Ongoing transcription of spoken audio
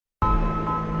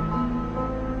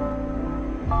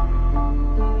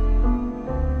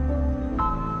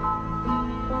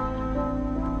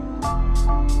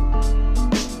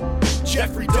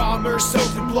Jeffrey Dahmer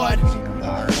soaked in blood.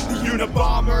 The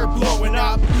Unabomber blowing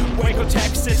up. Waco,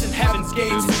 Texas and Heaven's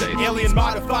Gates. Alien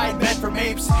modified men from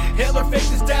apes. Hitler faked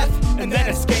his death and then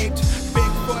escaped.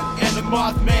 Bigfoot and the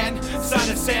Mothman.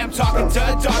 Son of Sam talking to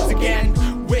dogs again.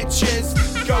 Witches,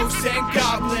 ghosts and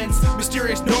goblins.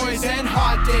 Mysterious noise and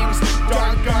hauntings.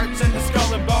 Dark arts and the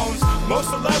skull and bones. Most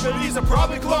celebrities are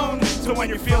probably cloned. So when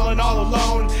you're feeling all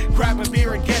alone, grab a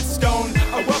beer and get stoned.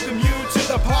 I welcome you to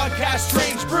the podcast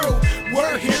Strange Brew.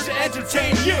 We're here to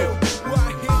entertain you. We're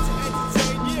here to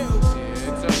entertain you.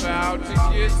 It's about to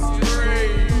get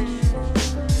strange.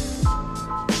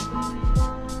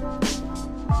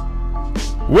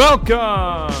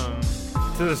 Welcome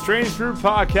to the Strange Brew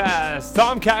Podcast.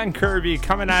 Tomcat and Kirby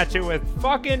coming at you with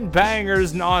fucking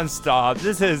bangers nonstop.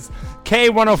 This is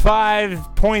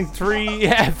K105.3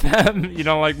 FM. You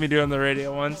don't like me doing the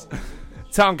radio ones?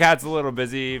 Tomcat's a little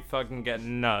busy fucking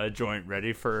getting a joint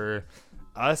ready for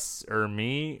us or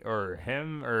me or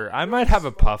him, or I might have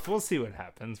a puff. We'll see what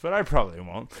happens, but I probably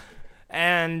won't.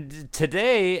 And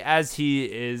today, as he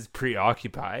is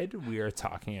preoccupied, we are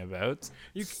talking about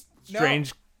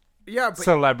strange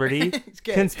celebrity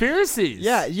conspiracies.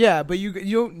 Yeah, but you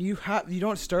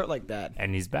don't start like that.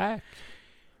 And he's back.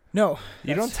 No,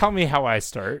 you don't tell me how I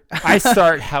start. I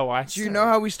start how I start. Do you know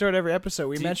how we start every episode?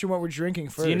 We mention what we're drinking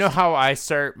first. Do you know how I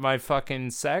start my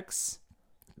fucking sex?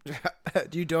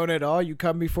 You don't at all. You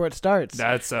come before it starts.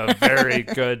 That's a very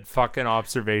good fucking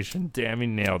observation. Damn, he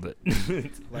nailed it.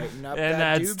 Lighten up and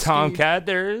that that's doobski. Tomcat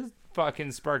there,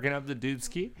 fucking sparking up the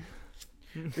doobski.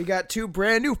 We got two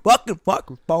brand new fucking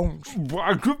phones.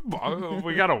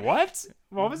 We got a what?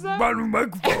 What was that? Brand new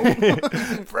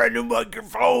microphone. Brand new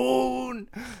microphone.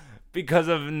 Because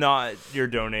of not your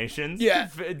donations. Yeah.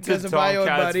 Because of my own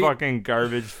Tomcat's money. fucking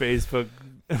garbage Facebook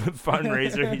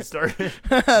fundraiser he started.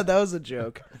 That was a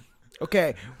joke.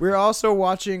 Okay, we're also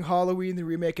watching Halloween, the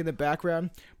remake in the background.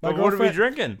 But what are we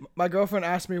drinking? My girlfriend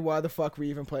asked me why the fuck we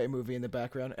even play a movie in the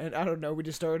background, and I don't know. We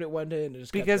just started it one day and it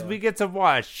just kept Because going. we get to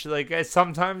watch. Like,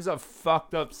 sometimes a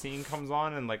fucked up scene comes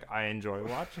on and, like, I enjoy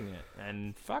watching it.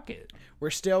 And fuck it.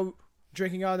 We're still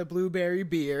drinking on the blueberry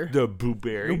beer. The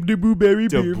blueberry. The blueberry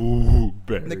The beer.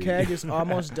 blueberry. The keg is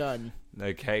almost done.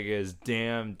 The keg is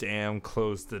damn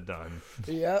close to done.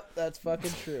 Yep, that's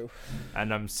fucking true.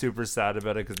 And I'm super sad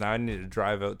about it because now I need to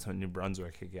drive out to New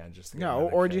Brunswick again just to get No,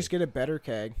 another or keg. just get a better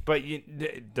keg. But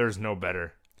there's no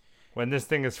better. When this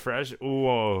thing is fresh,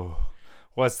 ooh,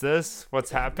 what's this?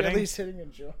 What's happening? Billy's hitting a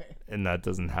joint. And that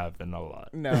doesn't happen a lot.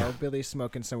 No, Billy's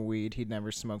smoking some weed. He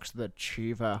never smokes the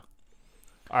Chiva.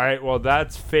 All right, well,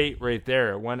 that's fate right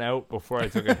there. It went out before I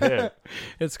took a hit.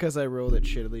 It's because I rolled it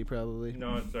shittily, probably.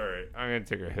 No, it's all right. I'm going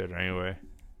to take a hit anyway.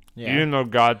 Yeah. Even though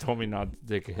God told me not to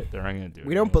take a hit there, I'm going to do it.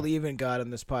 We don't anyway. believe in God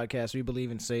on this podcast. We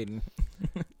believe in Satan.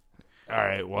 All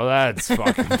right, well, that's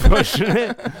fucking pushing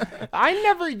it.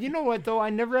 You know what, though? I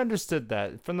never understood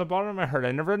that. From the bottom of my heart,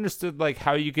 I never understood, like,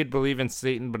 how you could believe in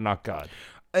Satan but not God.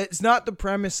 It's not the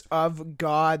premise of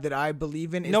God that I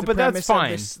believe in. It's No, the but that's premise of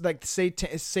fine. this, like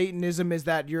Satanism is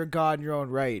that you're God in your own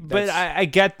right. But I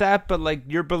get that, but like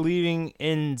you're believing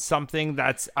in something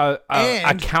that's a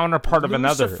And counterpart of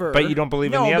another, Lucifer- but you don't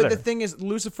believe in the No, other. but the thing is,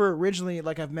 Lucifer originally,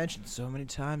 like I've mentioned so many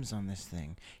times on this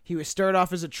thing, he was started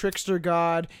off as a trickster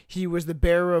god. He was the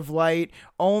bearer of light.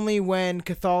 Only when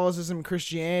Catholicism and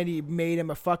Christianity made him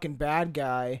a fucking bad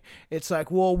guy, it's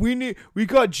like, well, we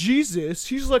got Jesus.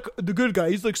 He's like the good guy.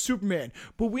 He's like Superman.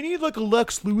 But we need like a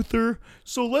Lex Luthor.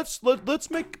 So let's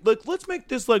make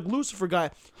this like Lucifer guy.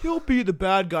 He'll be the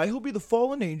bad guy. He'll be the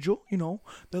fallen angel, you know,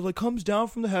 that like comes down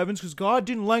from the heavens because God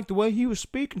didn't like the way he was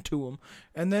speaking to him.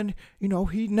 And then, you know,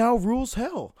 he now rules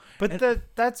hell. But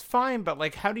that's fine. But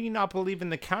like, how do you not believe in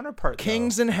the counterpart?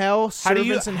 Kings in hell,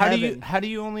 servants in heaven. How do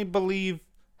you only believe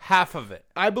half of it?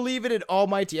 I believe in an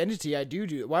almighty entity. I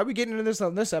do. Why are we getting into this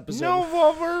on this episode? No,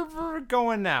 well, we're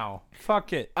going now.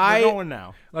 Fuck it. We're going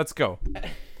now. Let's go.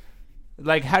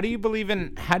 Like, how do you believe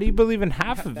in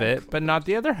half of it, but not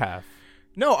the other half?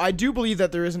 No, I do believe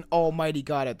that there is an almighty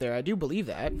God out there. I do believe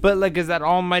that. But like, is that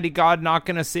almighty God not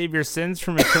going to save your sins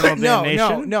from eternal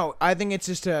damnation? No. I think it's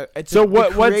just So the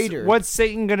creator. what's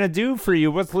Satan going to do for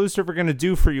you? What's Lucifer going to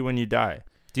do for you when you die?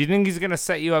 Do you think he's going to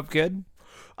set you up good?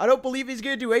 I don't believe he's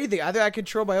gonna do anything. I think I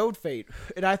control my own fate,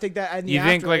 and I think that. You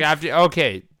think like after?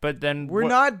 Okay, but then we're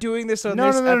not doing this on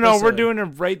No, this no. episode. We're doing it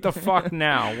right the fuck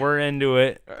now. We're into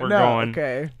it. We're going.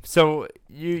 Okay. So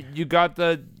you got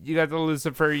the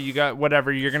Lucifer. You got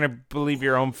whatever. You're gonna believe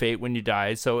your own fate when you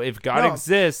die. So if God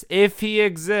exists, if he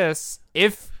exists,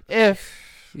 if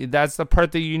That's the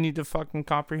part that you need to fucking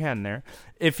comprehend there.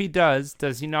 If he does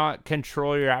he not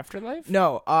control your afterlife?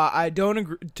 No, I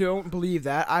don't believe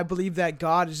that. I believe that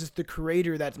God is just the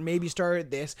creator that maybe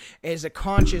started this as a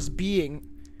conscious being.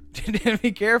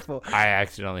 Be careful. I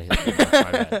accidentally hit the button,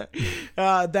 my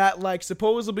bad. That like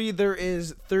supposedly there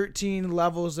is 13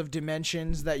 levels of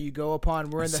dimensions that you go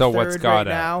upon. We're in the So third what's God right at?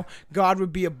 now. God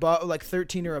would be above like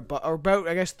 13 or above, or about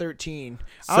I guess 13.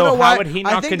 I So don't know how why. would he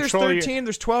I not think control there's your- 13.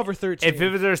 There's 12 or 13. If it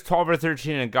was there's 12 or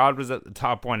 13 and God was at the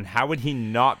top one, how would he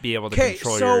not be able to Okay,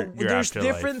 control so your there's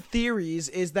afterlife? different theories.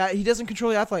 Is that he doesn't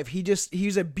control the afterlife?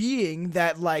 He's a being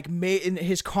that like made in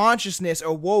his consciousness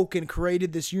awoke and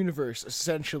created this universe.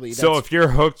 Essentially, So if you're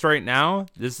hooked right now,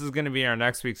 this is going to be our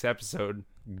next week's episode,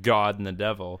 God and the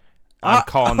Devil. I'm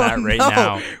calling that right no.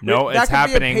 now. No, That it's could be a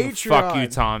happening. Fuck you,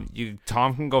 Patreon. Tom.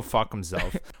 Tom can go fuck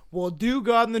himself. we'll do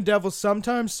God and the Devil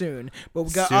sometime soon, but we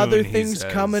got Soon, other he things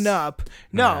says. coming up.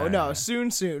 No, Nah.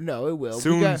 soon. No, it will.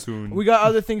 Soon, we soon. We got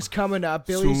other things coming up.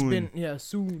 Billy's Soon. been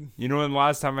soon. You know when the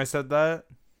last time I said that?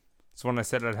 It's when I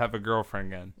said I'd have a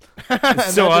girlfriend again. That It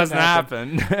still didn't hasn't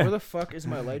happen. happened. Where the fuck is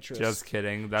my nitrous? Just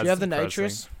kidding. That's do you have the depressing.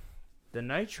 nitrous? The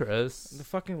nitrous? The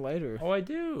fucking lighter. Oh, I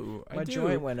do. I My do.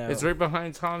 joint went out. It's right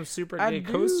behind Tom's super I gay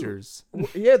do. coasters.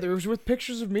 Yeah, there was with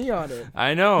pictures of me on it.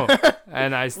 I know.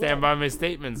 And I stand by my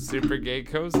statements. Super gay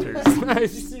coasters.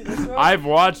 see this one? I've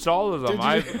watched all of them.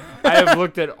 Did you- I have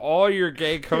looked at all your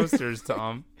gay coasters,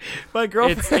 Tom. My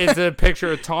girlfriend. It's a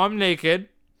picture of Tom naked.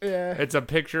 Yeah. It's a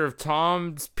picture of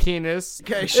Tom's penis.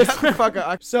 Okay, shut the fuck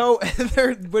up. So,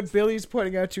 what Billy's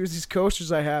pointing out to is these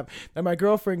coasters I have that my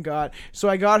girlfriend got. So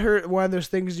I got her one of those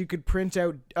things you could print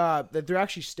out. That they're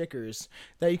actually stickers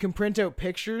that you can print out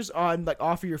pictures on, like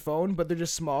off of your phone, but they're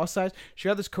just small size. She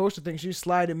got this coaster thing. She just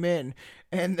slide them in,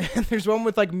 and there's one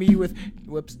with like me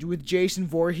with Jason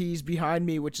Voorhees behind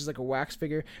me, which is like a wax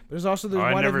figure. But there's also Oh,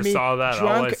 I one never of me saw that. All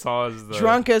I saw is the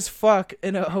drunk as fuck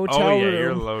in a hotel Oh yeah, room.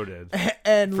 you're loaded.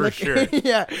 And For sure.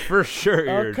 yeah, For sure, I'm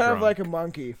you're kind drunk. of like a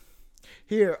monkey.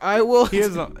 Here, I will. He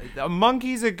is a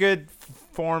monkey's a good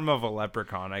form of a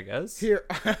leprechaun, I guess. Here,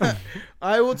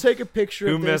 I will take a picture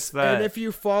Who of this, missed that? and if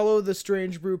you follow the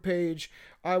Strange Brew page,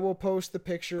 I will post the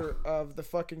picture of the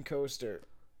fucking coaster.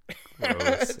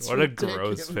 Gross. It's What a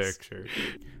gross ridiculous. picture.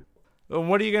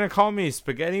 What are you gonna call me,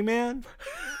 Spaghetti Man?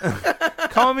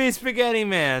 Call me Spaghetti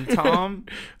Man, Tom.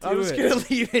 I'm Do just it. gonna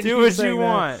leave it. Do what you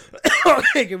want.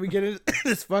 Okay, can we get into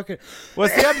this fucking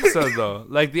What's the episode though?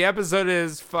 Like the episode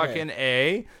is fucking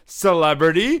A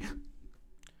celebrity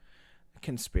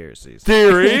conspiracies?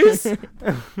 theories.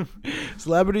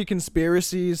 Celebrity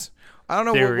conspiracies. I don't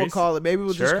know what we'll Theories. call it. Maybe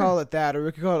we'll just Sure. call it that, or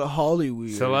we could call it Hollywood.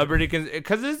 Celebrity,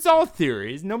 because it's all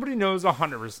theories. Nobody knows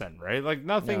 100%, right? Like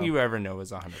nothing No. you ever know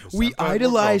is 100%. We but we'll go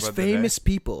idolize with it today. famous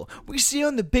people we see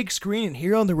on the big screen and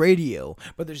hear on the radio,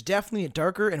 but there's definitely a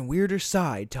darker and weirder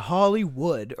side to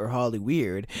Hollywood or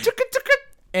Hollyweird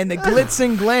and the glitz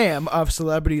and glam of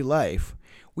celebrity life.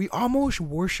 We almost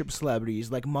worship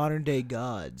celebrities like modern day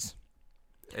gods.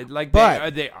 Like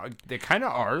But- they kind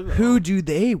of are. Though. Who do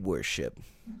they worship?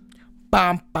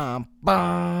 Bum, bum,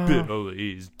 bum.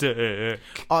 Billy's dick.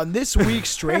 On this week's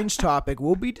Strange Topic,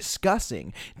 we'll be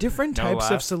discussing different No types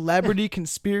of laugh. celebrity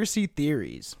conspiracy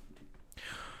theories.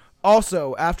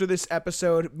 Also, after this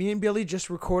episode, me and Billy just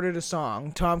recorded a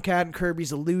song, Tomcat and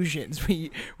Kirby's Illusions. We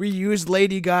used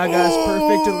Lady Gaga's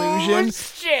Perfect Illusion.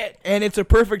 Shit. And it's a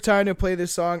perfect time to play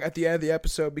this song at the end of the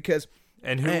episode because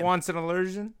And who And- wants an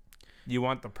illusion? You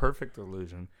want the perfect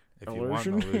illusion. If you want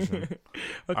an illusion.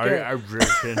 Okay.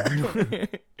 Illusion.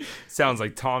 Sounds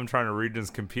like Tom trying to read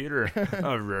his computer.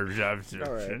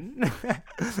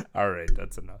 All right,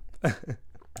 that's enough.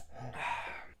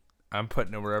 I'm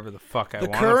putting it wherever the fuck I the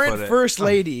want to put current it. First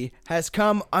Lady has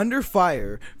come under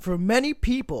fire from many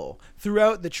people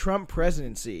throughout the Trump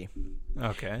presidency.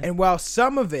 Okay. And while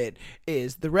some of it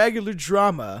is the regular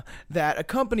drama that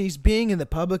accompanies being in the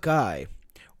public eye,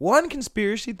 one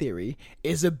conspiracy theory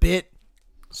is a bit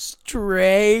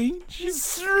strange.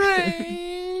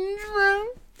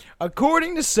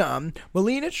 According to some,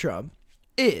 Melania Trump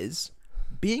is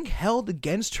being held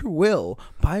against her will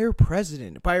by her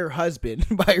husband, by her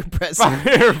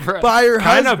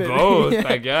Kind of husband. both, Yeah.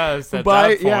 I guess, at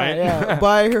by that point.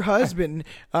 by her husband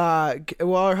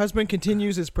while her husband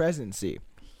continues his presidency.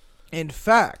 In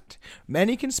fact,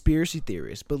 many conspiracy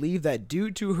theorists believe that due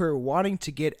to her wanting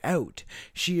to get out,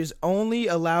 she is only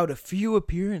allowed a few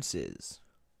appearances.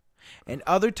 And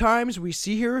other times we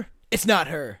see her, it's not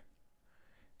her.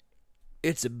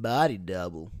 It's a body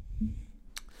double.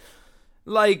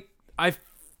 Like, I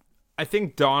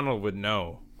think Donald would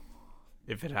know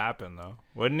if it happened, though,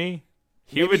 wouldn't he?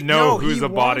 He would know No, who's he a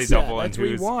body wants that. double and That's what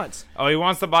who's. he wants. Oh, he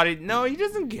wants the body. No, he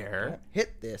doesn't care.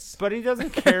 Hit this. But he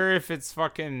doesn't care if it's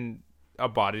fucking a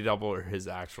body double or his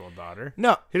actual daughter.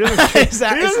 No. He doesn't care.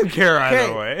 Exactly. He doesn't care either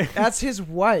Okay, way. That's his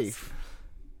wife.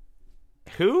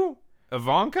 Who?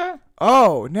 Ivanka?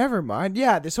 Oh, never mind.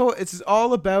 Yeah, it's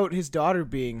all about his daughter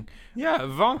being. Yeah,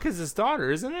 Ivanka's his daughter,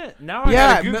 isn't it? Now I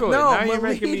Yeah, gotta Google no, it. Now you're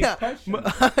making me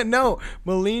question. no,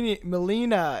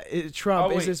 Melina Trump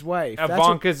Oh, is wait. his wife. That's what-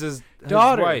 Ivanka's his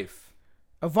daughter. wife.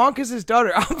 Ivanka's his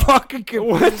daughter. I'm fucking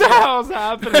confused. What the hell's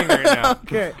happening right now?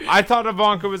 Okay. I thought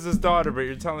Ivanka was his daughter, but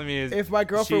you're telling me If my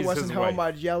girlfriend she's wasn't his home,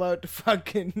 wife. I'd yell out to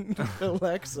fucking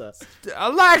Alexa.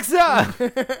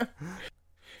 Alexa!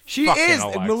 She Fucking is.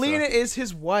 Alexa. Melina is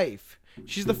his wife.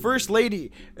 She's the first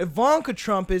lady. Ivanka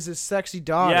Trump is his sexy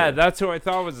daughter. Yeah, that's who I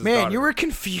thought was his Man, daughter. you were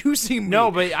confusing me.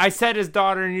 No, but I said his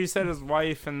daughter and you said his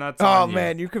wife, and that's Oh on you.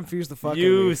 man, you confused the fuck. out of me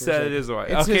You for a said second. his wife.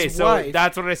 It's Okay, his so wife.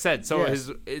 that's what I said. So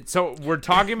Yes. so we're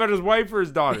talking about his wife or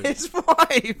his daughter? His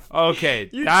wife. Okay,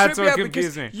 You that's tripped me what out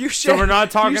because confused me. you So said- we're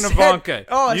not talking you said- Ivanka.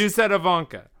 oh, You said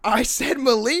Ivanka. I said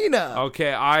Melina.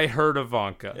 Okay, I heard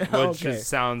Ivanka, which Okay. just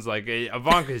sounds like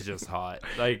Ivanka's just hot.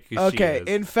 Like she Okay, is.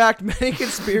 in fact, many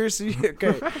conspiracy.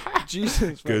 Okay,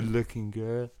 Jesus. Good-looking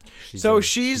girl.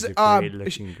 She's a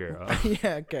great-looking girl.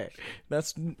 Yeah, okay,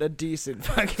 that's a decent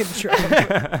fucking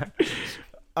Trump.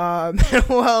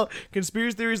 Well,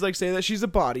 conspiracy theories say that she's a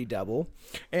body double,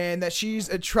 and that she's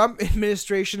a Trump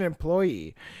administration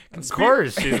employee. Of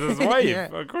course, she's his wife. Yeah.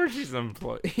 Of course, she's an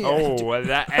employee. Yeah. Oh, well,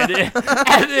 that edit, No,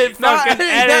 fucking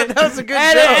that edit. was a good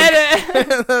edit.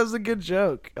 joke. That was a good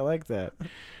joke. I like that.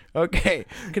 Okay,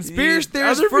 conspiracy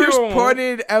theories Other first people-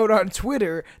 pointed out on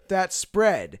Twitter that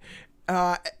spread.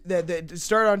 That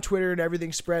started on Twitter and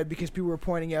everything spread because people were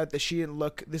pointing out that she didn't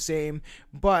look the same.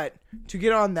 But to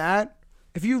get on that,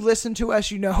 if you listen to us,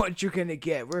 you know what you're gonna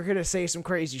get. We're gonna say some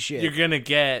crazy shit. You're gonna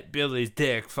get Billy's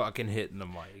dick fucking hitting the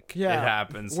mic. Yeah, It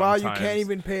happens Well, sometimes. you can't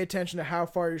even pay attention to how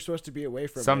far you're supposed to be away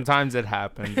from it. Sometimes it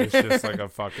happens. It's just like a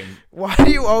fucking... Why do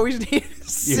you always need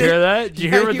to You hear that? Did you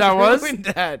hear what that was?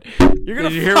 That. You're gonna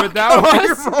Did you hear what that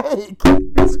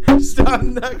was? Stop!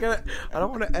 I'm not gonna. I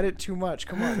don't want to edit too much.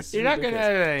 Come on. this is You're not gonna ridiculous.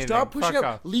 edit anything. Stop pushing Fuck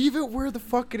up. off. Leave it where the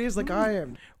fuck it is, like I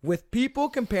am. With people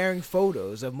comparing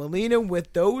photos of Melina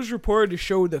with those reported to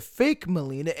show the fake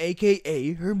Melina,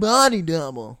 aka her body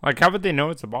double. Like, how would they know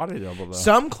it's a body double, though?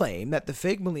 Some claim that the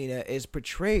fake Melina is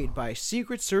portrayed by a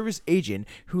Secret Service agent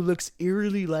who looks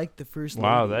eerily like the first lady.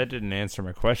 Wow, that didn't answer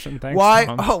my question. Thanks, Why?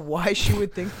 Tom. Oh, why she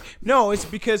would think? No, it's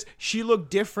because she looked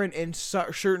different in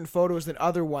certain photos than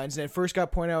other ones, and it first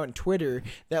got pointed out on Twitter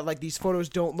that these photos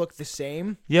don't look the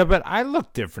same. Yeah, but I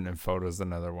look different in photos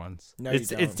than other ones. No, you it's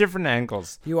don't. different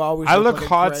angles. You always. I look look like a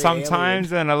hot gray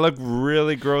sometimes, and I look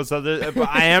really gross. But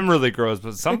I am really gross.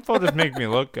 But some photos make me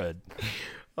look good.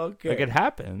 Okay. Like it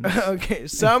happens. Okay,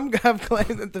 some have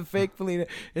claimed that the fake Melina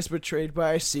is portrayed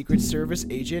by a Secret Service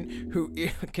agent who.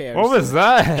 Okay, What was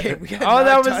that? Okay, we gotta Oh, not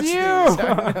that was touch these.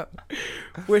 I you. know.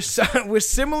 With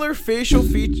similar facial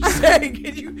features. Hey,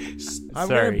 can you?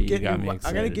 Sorry, you got me I'm gonna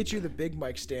excited. get you the big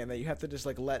mic stand that you have to just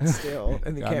let still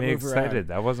and you Got can't me move excited. around.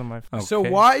 That wasn't my fault. So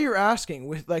why you're asking?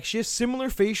 With she has similar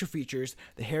facial features,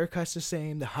 the haircut's the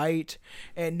same, the height,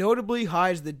 and notably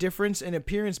hides the difference in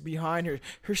appearance behind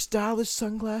her stylish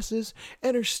sunglasses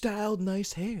and her styled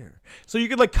nice hair. So you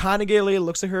could kind of get a lady that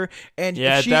looks like her, and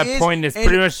Yeah, if at she that is, point, it's and-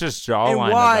 pretty much just jawline. and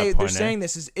at why that they're point, saying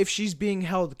this is if she's being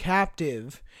held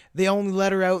captive, they only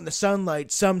let her out in the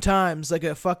sunlight sometimes, like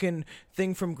a fucking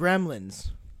thing from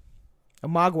Gremlins. A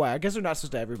mogwai. I guess they're not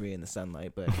supposed to ever be in the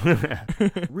sunlight, but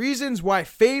reasons why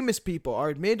famous people are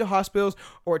admitted to hospitals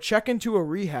or check into a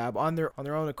rehab on their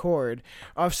own accord.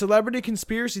 Of celebrity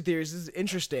conspiracy theories, this is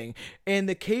interesting. In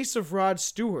the case of Rod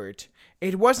Stewart,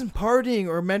 it wasn't partying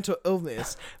or mental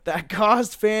illness that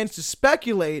caused fans to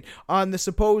speculate on the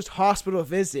supposed hospital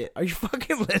visit. Are you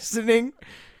fucking listening?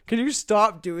 Can you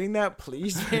stop doing that,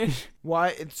 please, man?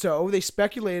 Why? So they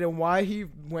speculated on why he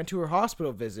went to her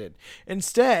hospital visit.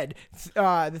 Instead,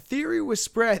 the theory was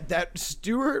spread that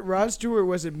Rod Stewart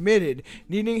was admitted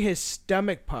needing his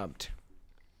stomach pumped.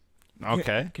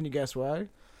 Okay. Can you guess why?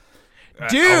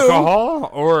 Alcohol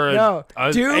or No,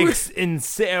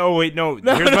 insane. Oh wait, no.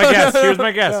 Here's my guess. Here's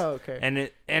my guess. Oh, okay. And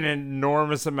an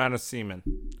enormous amount of semen.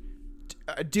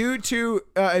 Due to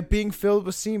it being filled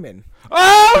with semen.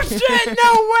 Oh shit!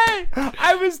 No way!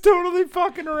 I was totally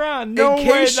fucking around. No In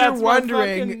way! case you're That's my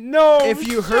wondering fucking, no. if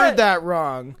you shit. heard that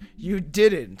wrong, you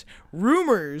didn't.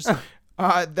 Rumors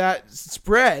that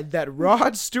spread that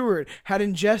Rod Stewart had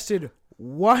ingested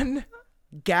 1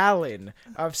 gallon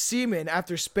of semen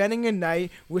after spending a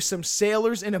night with some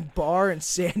sailors in a bar in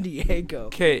San Diego.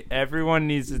 Okay, everyone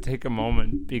needs to take a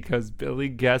moment because Billy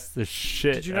guessed the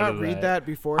shit. Did you out not of read that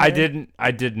before? I didn't.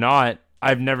 I did not.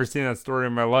 I've never seen that story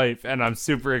in my life, and I'm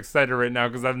super excited right now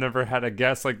because I've never had a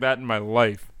guess like that in my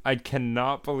life. I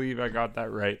cannot believe I got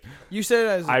that right. You said it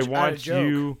as I want a joke.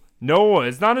 you. No,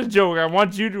 it's not a joke. I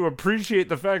want you to appreciate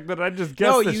the fact that I just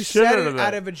guessed No, the you shit said out of it that.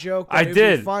 out of a joke. I That it would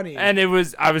did, be funny. and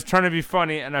I was trying to be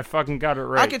funny, and I fucking got it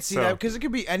right. I could see that because it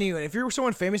could be anyone. If you're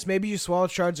someone famous, maybe you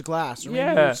swallowed shards of glass, or maybe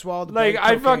Yeah, you swallowed like bag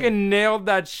I of cocaine. fucking nailed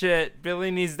that shit.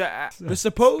 Billy needs to. The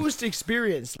supposed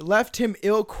experience left him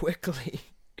ill quickly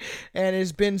and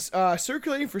has been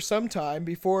circulating for some time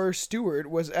before Stewart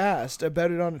was asked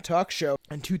about it on a talk show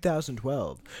in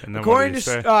 2012. And then what did he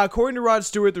say? According to Rod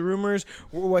Stewart, the rumors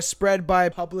was spread by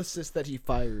a publicist that he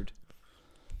fired.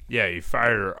 Yeah, you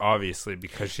fired her obviously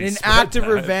because she's In spread act of that,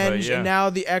 but revenge, yeah. and now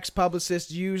the ex-publicist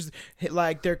used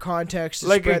like their contacts to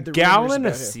like a spread the rumors gallon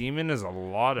about of him. semen is a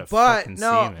lot of But fucking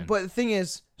no, semen. but the thing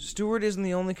is, Stewart isn't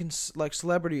the only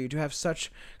celebrity to have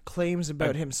such claims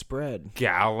about him spread.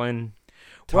 Gallon.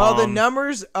 While the Tom.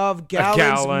 numbers of gallons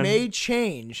gallon. may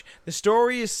change, the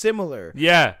story is similar.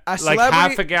 Yeah, A like celebrity-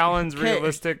 half a gallon's Okay,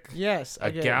 realistic. Yes, I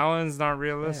A get it. gallon's not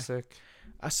realistic.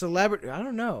 A celebrity, I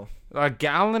don't know. A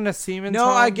gallon of semen. No,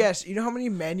 Tom? I guess. You know how many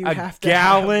men you a have to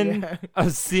gallon have?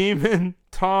 of semen,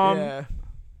 Tom. Yeah.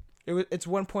 It's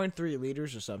 1.3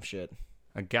 liters or some shit.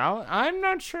 A gallon? I'm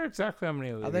not sure exactly how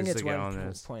many liters I think it's a gallon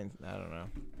is. I don't know.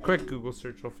 Quick Google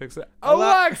search will fix it.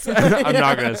 Alexa! Alexa! I'm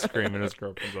not gonna scream in his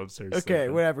girlfriend's upstairs. Okay,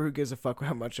 so- whatever. Who gives a fuck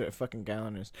how much a fucking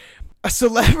gallon is? A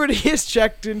celebrity is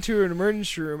checked into an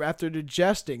emergency room after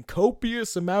digesting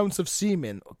copious amounts of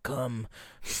semen. Oh, cum.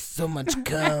 So much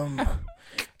cum.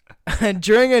 And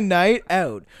during a night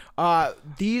out,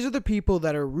 these are the people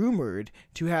that are rumored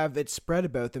to have it spread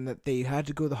about them that they had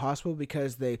to go to the hospital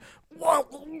because they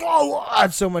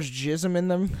had so much jism in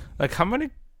them. Like how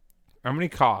many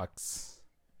cocks?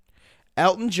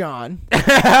 Elton John.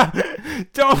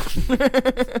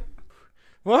 Don't.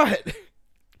 What?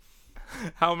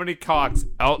 How many cocks?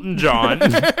 Elton John.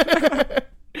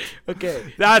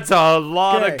 Okay. That's a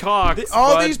lot Okay. of cocks.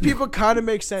 All bud. these people kind of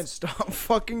make sense. Stop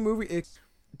fucking moving.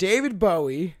 David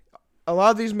Bowie. A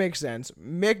lot of these make sense.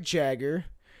 Mick Jagger.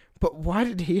 But why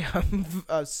did he have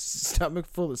a stomach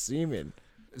full of semen?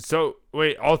 So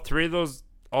wait, all three of those,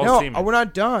 all No, semen. we're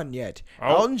not done yet.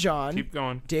 Oh, Elton John. Keep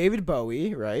going. David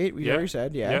Bowie, right? We Yeah. already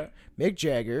said, yeah. Yeah. Mick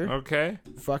Jagger. Okay.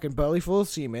 Fucking belly full of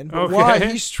semen. But Okay. why?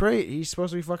 He's straight. He's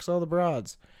supposed to be fucks all the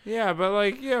broads. Yeah, but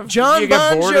like, yeah, John you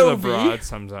get bored of the Bon Jovi. broad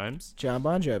sometimes. John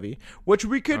Bon Jovi, which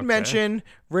we could Okay. mention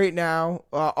right now.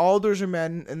 All those are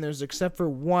men, and there's except for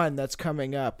one that's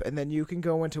coming up, and then you can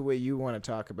go into what you want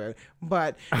to talk about.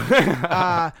 But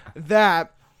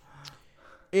that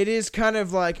it is kind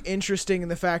of like interesting in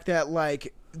the fact that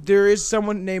like there is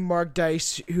someone named Mark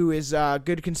Dice who is a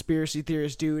good conspiracy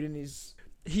theorist dude, and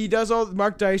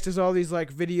Mark Dice does all these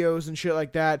like videos and shit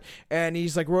like that, and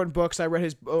he's like wrote books. I read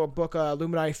his book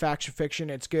Illuminati Fact Fiction.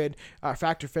 It's good,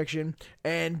 Fact or Fiction.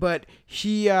 But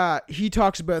he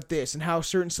talks about this and how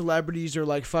certain celebrities are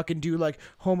like fucking do like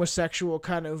homosexual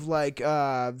kind of like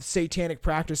satanic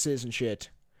practices and shit.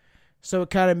 So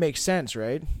it kind of makes sense,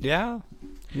 right? Yeah.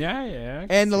 Yeah, yeah. I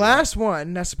can And the see last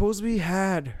one that supposedly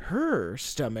had her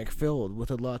stomach filled with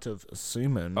a lot of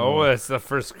semen. that. Oh, it's the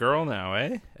first girl now,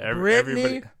 eh? Britney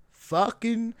Everybody.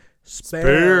 fucking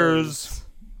Spears.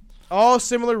 All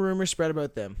similar rumors spread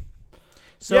about them.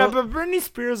 So, yeah, but Britney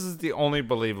Spears is the only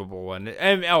believable one,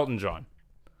 and Elton John.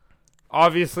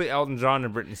 Obviously, Elton John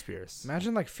and Britney Spears.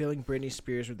 imagine like filling Britney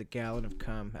Spears with a gallon of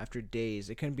cum after days.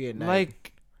 It couldn't be a night.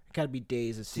 Like, it gotta be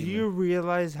days of do semen. you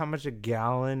realize how much a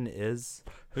gallon is?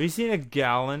 Have you seen a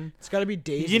gallon? It's gotta be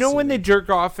days. You of know when they semen. jerk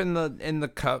off in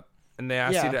the cup, and they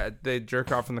ask you Yeah. to they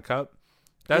jerk off in the cup?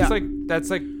 That's Yeah. that's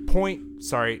like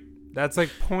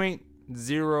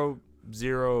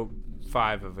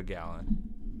 0.005 of a gallon.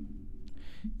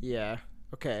 Yeah.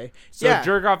 Okay. So yeah.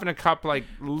 jerk off in a cup like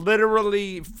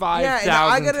literally 5,000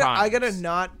 and I times. gotta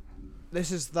not.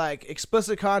 This is like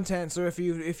explicit content. So if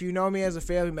you know me as a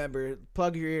family member,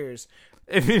 plug your ears.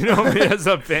 If you know me as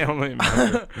a family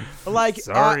member. Like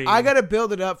Sorry. I gotta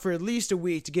build it up for at least a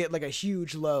week to get like a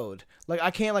huge load. Like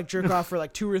I can't like jerk off for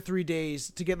like 2 or 3 days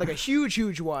to get like a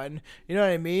huge one. You know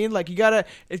what I mean? Like you gotta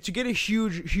if to get a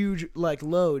huge like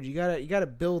load, you gotta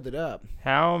build it up.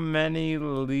 How many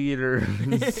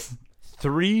liters?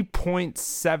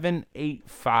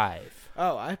 3.785.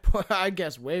 Oh, I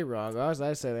guess way wrong. Why was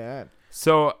I say that?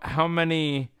 So how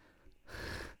many?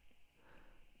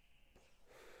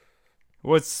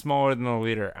 What's smaller than a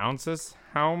liter? Ounces?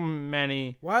 How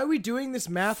many Why are we doing this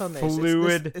math on this?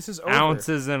 fluid This is over.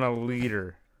 ounces in a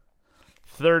liter?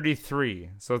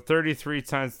 33. So 33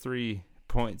 times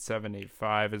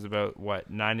 3.785 is about what?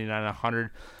 99,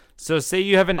 100. So say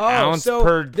you have an ounce so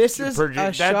per. this is per,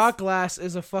 a shot glass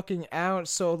is a fucking ounce.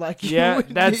 So like, you Yeah, would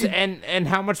that's need- and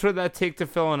how much would that take to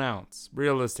fill an ounce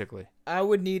realistically? I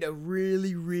would need a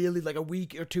really, really like a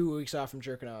week or 2 weeks off from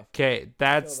jerking off. Okay,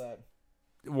 that's Fill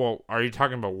that. well. Are you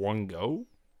talking about one go?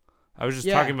 I was just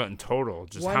Yeah. talking about in total,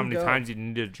 just how One many go. times you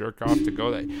need to jerk off to go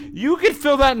that. You could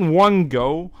fill that in one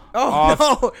go. Oh off-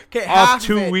 no! Okay, off half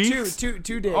 2 of it. weeks? Two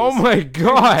days. Oh my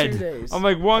god! 2 days. I'm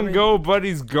like one I mean- go,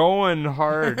 buddy's going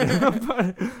hard.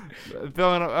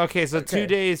 Filling up. Okay, so 2 Okay.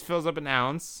 days fills up an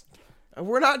ounce.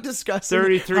 We're not discussing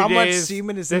 33 how much days.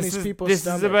 semen is in This these is- people's This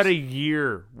stomachs. is about a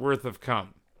year worth of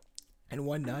cum in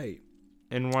one night.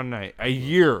 in one night. A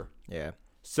year. Yeah.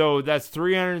 So that's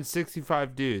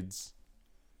 365 dudes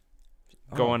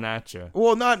Oh. going at you.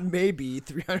 Well, not maybe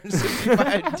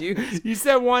 365 dudes. You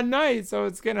said one night, so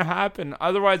it's gonna happen.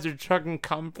 Otherwise, you're chugging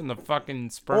cum from the fucking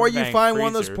sperm Or you bank find one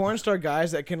of those freezer. porn star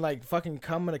guys that can like fucking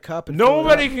come in a cup and fill it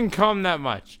Nobody up. can cum that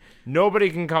much. Nobody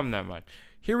can cum that much.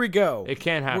 Here we go. It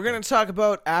can't happen. We're gonna talk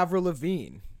about Avril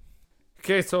Lavigne.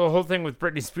 Okay, so the whole thing with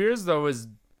Britney Spears though is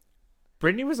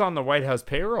Britney was on the White House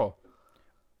payroll.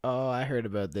 Oh, I heard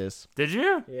about this. Did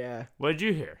you? Yeah. What did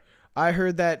you hear? I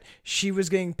heard that she was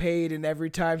getting paid, and every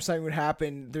time something would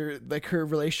happen, like her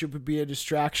relationship would be a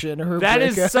distraction. Or her That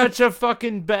is breakup. such a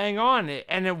fucking bang on,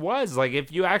 and it was like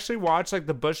if you actually watch like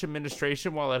the Bush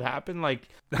administration while it happened, like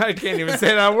I can't even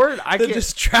say that word. I the can't.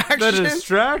 distraction. The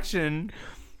distraction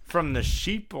from the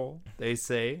sheeple, they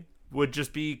say, would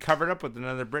just be covered up with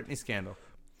another Britney scandal,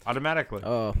 automatically.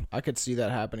 Oh, I could see that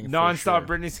happening. for Non-stop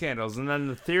sure. Britney scandals, and then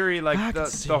the theory, I like can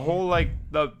see the it. whole like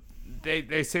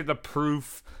they say the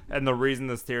proof and the reason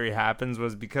this theory happens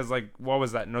was because like what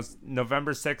was that?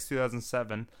 November 6,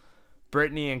 2007,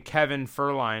 Britney and Kevin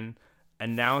Furline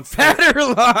announced.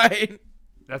 Federline.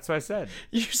 That's what I said.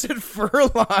 You said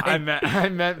Furline. I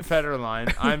meant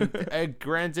Federline. I'm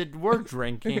granted we're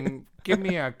drinking. Give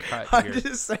me a cut I'm here.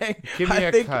 just saying. Give me I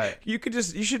a think cut. You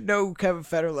should know Kevin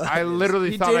Federline. I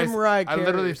literally he thought dated Mariah I Carey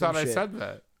literally or some thought I shit. said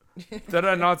that. Did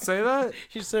I not say that?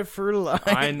 You said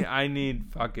Furline. I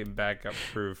need fucking backup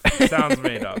proof. Sounds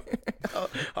made up.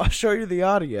 I'll show you the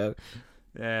audio.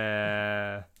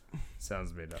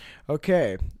 Sounds made up.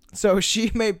 Okay, so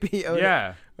she may be.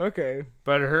 Yeah, Okay.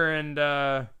 but her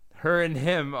and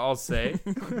him, I'll say,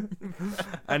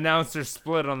 announced their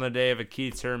split on the day of a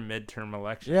key midterm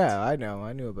election. Yeah, I know.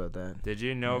 I knew about that. Did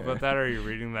you know about that, or are you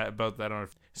reading about that on?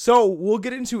 So we'll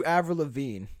get into Avril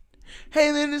Lavigne.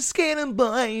 Hey, then the skating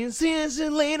boy, see us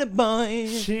later, boy.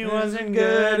 She wasn't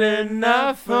good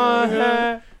enough for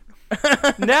her.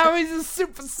 Now he's a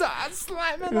superstar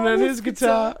slamming And on then his his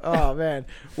guitar. Oh man,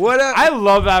 what a! I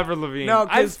love Avril Lavigne. No,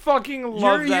 I 'cause fucking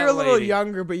love that you're a little lady.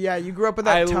 younger, but yeah, you grew up at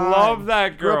that I time. love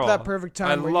that Grew girl. up that perfect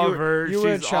time. I where love you were, her. You were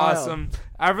a She's child. awesome.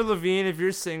 Avril Lavigne, if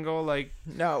you're single, like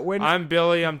No, when I'm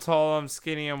Billy, I'm tall, I'm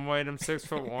skinny, I'm white, I'm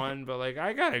 6'1", but like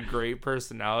I got a great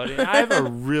personality. I have a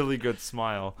really good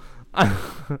smile.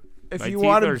 if my you teeth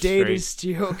want are to date a straight.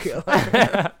 steel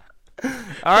killer.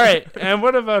 All right, and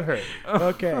what about her?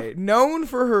 Okay, known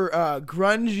for her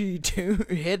grungy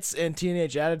hits and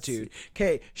teenage attitude.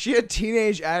 Okay, she had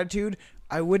teenage attitude.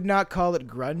 I would not call it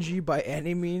grungy by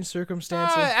any means,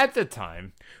 circumstances. At the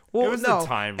time, well, it was no. the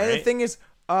time, And right? the thing is,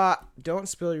 don't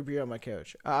spill your beer on my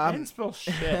couch. I didn't spill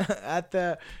shit.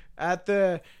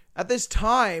 at this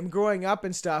time growing up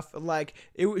and stuff, like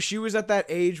she was at that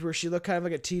age where she looked kind of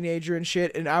like a teenager and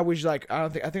shit, and I was like, I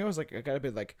think I was like, I gotta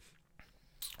be like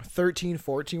 13,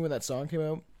 14 when that song came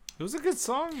out. It was a good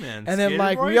song, man. And then Skater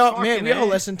like Boy, we all fucking we all A.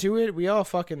 listened to it. We all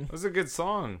fucking. It was a good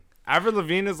song. Avril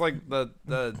Lavigne is like the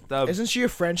Isn't she a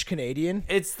French Canadian?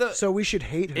 it's the So we should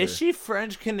hate her. is she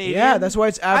French Canadian? Yeah, that's why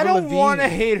it's I Avril don't Lavigne. want to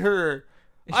hate her.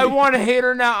 I want to hate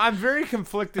her now. I'm very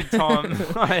conflicted, Tom.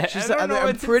 I don't know I'm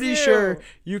what to pretty do. sure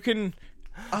you can.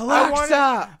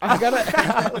 Alexa, I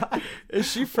gotta. Is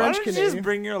she Why French don't you Canadian? just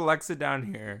bring your Alexa down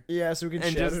here? Yeah, so we can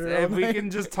And shout just at her all if we night. can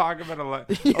just talk about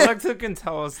Alexa. Alexa can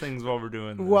tell us things while we're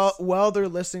doing this. While they're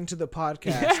listening to the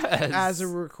podcast Yes. as a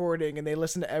recording, and they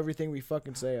listen to everything we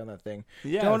fucking say on that thing.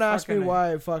 Yeah, Don't ask me fucking-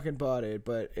 why I fucking bought it,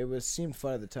 but it seemed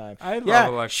fun at the time. I love yeah,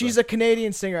 Alexa. she's a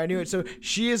Canadian singer. I knew it. So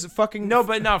she is fucking No,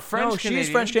 but not French No, she is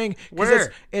Canadian. French Canadian. 'cause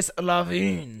Where? It's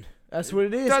Lavigne. That's what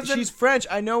it is. Doesn't- She's French.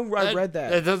 I know. I read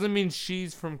that. That doesn't mean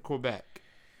she's from Quebec.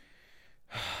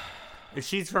 If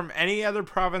she's from any other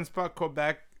province but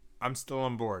Quebec, I'm still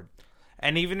on board.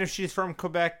 And even if she's from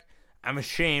Quebec, I'm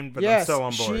ashamed, but I'm Yes, still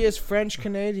on board. she is French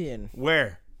Canadian.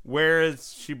 Where? Where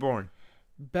is she born?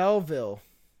 Belleville.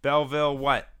 Belleville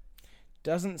what?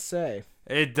 Doesn't say.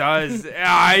 It does.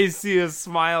 I see a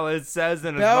smile. It says,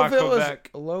 and it's not Belleville is Quebec.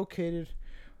 located.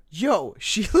 Yo,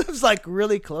 she lives like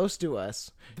really close to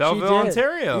us. Belleville, She did.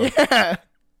 Ontario. Yeah.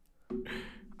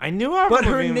 I knew Avril But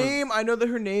her Lavigne was- name, I know that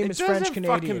her name It is doesn't French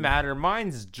Canadian. fucking matter.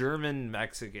 Mine's German,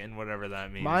 Mexican, whatever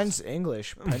that means. Mine's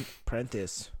English.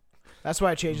 Prentice. That's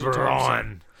why I changed it to Thompson.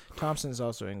 Braun. Thompson is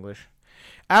also English.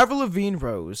 Avril Lavigne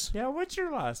Rose. Yeah, what's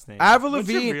your last name? Avril What's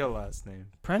Lavigne- your real last name?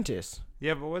 Prentice.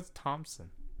 Yeah, but what's Thompson?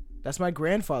 That's my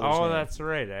grandfather's Oh, name. that's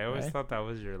right. I always Right? thought that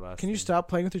was your last Can name. you stop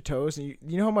playing with your toes? And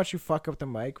you know how much you fuck up the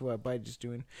mic by just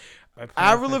doing. I play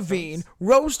Avril with my Lavigne toes.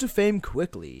 rose to fame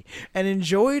quickly and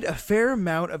enjoyed a fair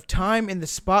amount of time in the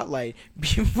spotlight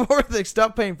before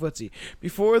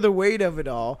before the weight of it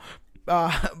all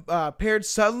paired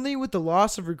suddenly with the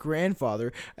loss of her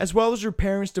grandfather as well as her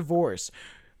parents' divorce.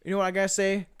 You know what I gotta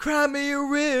say? Cry me a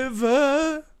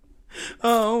river.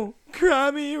 Oh,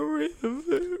 cry me a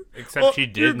river. Except she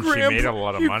did, and she made a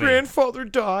lot of your money. grandfather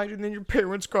died, and then your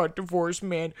parents got divorced,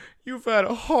 man. You've had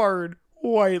a hard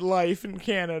white life in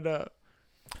Canada.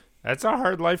 That's a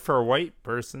hard life for a white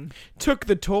person. Took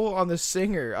the toll on the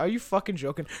singer. Are you fucking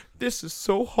joking? This is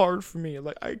so hard for me.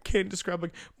 Like, I can't describe.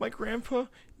 Like, my grandpa,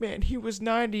 man, he was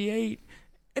 98,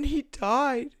 and he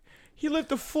died. He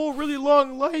lived a full, really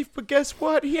long life, but guess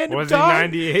what? He ended up Was he dying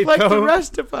 98 like the though?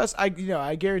 rest of us. I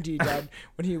guarantee he died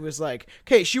when he was like,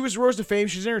 okay, she was rose to fame.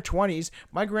 She's in her 20s.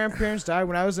 My grandparents died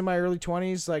when I was in my early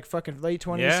 20s, like fucking late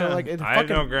 20s. Yeah, so like, I have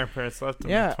no grandparents left.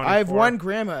 yeah, I'm I have 24. one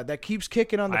grandma that keeps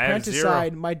kicking on the I have Prentice zero.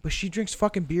 side. But she drinks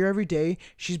fucking beer every day.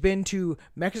 She's been to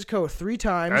Mexico 3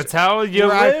 times. That's how you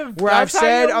where live. Where I've That's how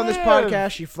said you on this live.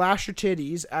 podcast, she flashed her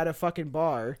titties at a fucking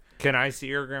bar. Can I see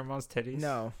your grandma's titties?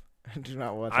 No, I do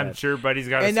not want I'm that. sure Buddy's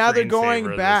got a And now they're screensaver going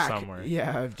of this back. somewhere.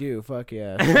 Yeah, I do. Fuck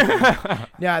yeah.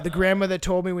 Yeah, the grandma that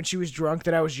told me when she was drunk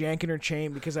that I was yanking her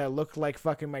chain because I looked like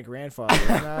fucking my grandfather.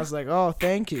 And I was like, oh,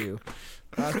 thank you.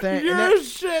 You're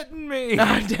shitting me.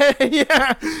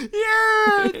 Yeah.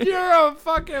 You're a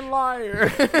fucking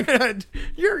liar.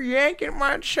 You're yanking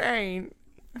my chain.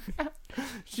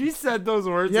 She said those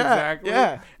words Yeah, exactly.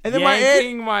 yeah. And then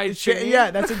Yanking my my aunt, chain. yeah,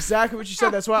 that's exactly what she said.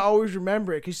 That's why I always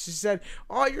remember it, because she said,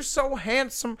 "Oh, you're so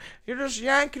handsome. You're just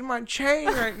yanking my chain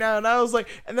right now." And I was like,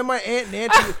 and then my aunt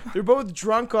Nancy, they're both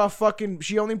drunk off fucking.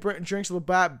 She only drinks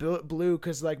Labatt Blue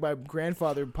because like my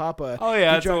grandfather, Papa. Oh, yeah, he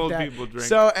that's drank old that. people drink.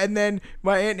 So and then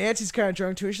my aunt Nancy's kind of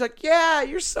drunk too. And she's like, "Yeah,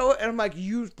 you're so," and I'm like,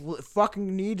 "You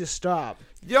fucking need to stop."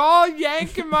 Y'all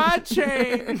yanking my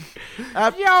chain.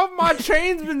 Yo, my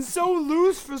chain's been so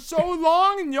loose for so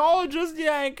long, and y'all are just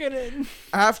yanking it.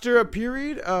 After a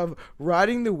period of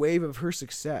riding the wave of her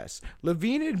success,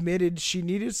 Lavigne admitted she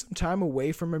needed some time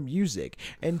away from her music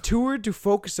and toured to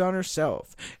focus on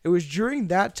herself. It was during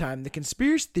that time the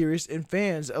conspiracy theorists and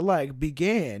fans alike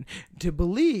began to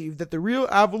believe that the real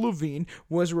Avril Lavigne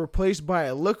was replaced by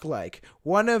a lookalike,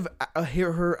 one of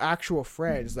her actual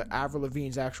friends, the Avril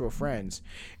Lavigne's actual friends.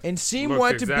 And seemed Looks what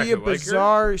to exactly be a like her.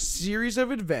 bizarre series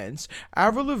of events,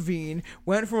 Avril Lavigne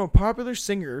went from a popular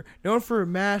singer known for her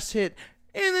mass hit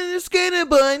 "And then the skater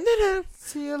boy"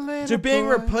 See you later, to being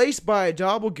boy. replaced by a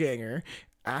doppelganger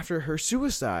after her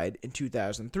suicide in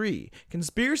 2003.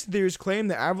 Conspiracy theories claim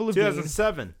that Avril Lavigne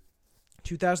 2007.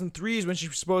 2003 is when she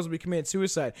supposedly committed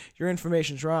suicide. Your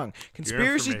information's wrong.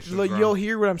 Conspiracy, information's wrong. you'll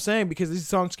hear what I'm saying because these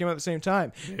songs came out at the same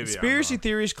time. Maybe I'm Conspiracy wrong.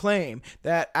 theories claim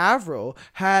that Avril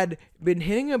had been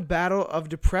hitting a battle of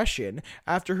depression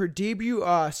after her debut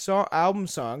album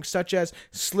songs such as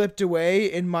 "Slipped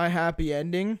Away" and "My Happy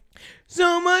Ending."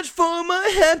 So much for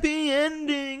my happy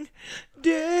ending.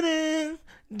 Da-da.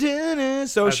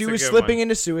 So That's she a was good slipping one.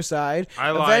 into suicide.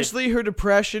 I lied. Eventually, her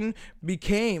depression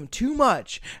became too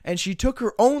much, and she took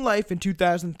her own life in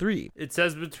 2003. It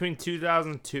says between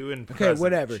 2002 and Okay, present,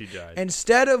 whatever. she died.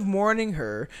 Instead of mourning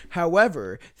her,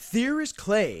 however, theorists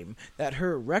claim that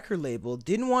her record label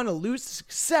didn't want to lose the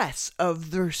success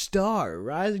of their star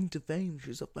rising to fame.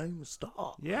 She's a famous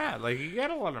star. Yeah, like you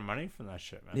get a lot of money from that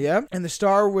shit, man. Yeah, and the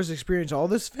star was experiencing all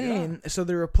this fame, so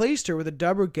they replaced her with a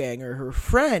doppelganger, her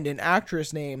friend, an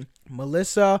actress named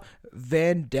Melissa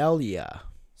Vandelia.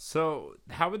 So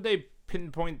how would they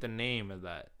pinpoint the name of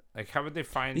that? Like, how would they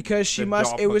find? Because she the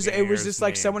must. It was doppelganger's just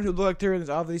like name? someone who looked at her and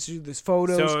obviously these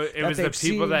photos. So it that was the they've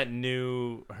people seen. that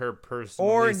knew her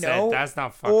personally. Or said, no, that's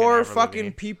not fucking. or Avril fucking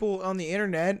Lavigne." people on the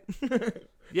internet.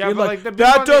 Yeah, You're but like the people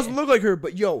that on doesn't the- look like her.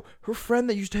 But yo, her friend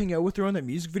that used to hang out with her on that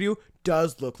music video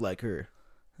does look like her.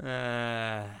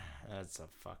 That's a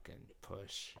fucking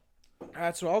push.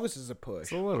 That's all. This is a push.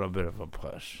 It's a little bit of a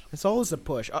push. It's all is a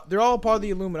push. They're all part of the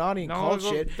Illuminati and cult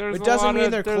shit. There's It doesn't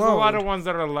mean they're There's cloned. a lot of ones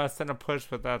that are less than a push,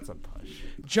 but that's a push.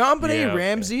 John Benet Yeah, okay.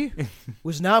 Ramsey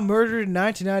was not murdered in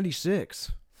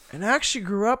 1996 and actually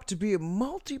grew up to be a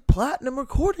multi-platinum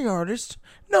recording artist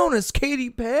known as Katy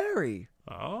Perry.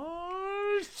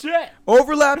 Oh, shit.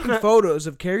 Overlapping photos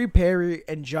of Katy Perry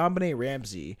and John Benet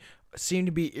Ramsey seem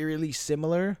to be eerily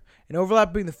similar. And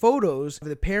overlapping the photos of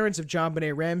the parents of John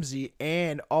Benet Ramsey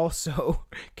and also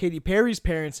Katy Perry's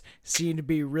parents seem to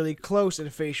be really close in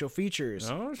facial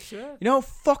features. Oh, shit. You know how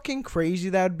fucking crazy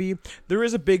that would be? There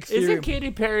is a big theory. Isn't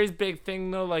Katy Perry's big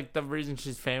thing, though, like, the reason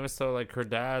she's famous, though, like, her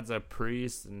dad's a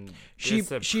priest, and She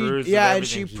proves yeah, of and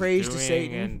she everything she's prays to doing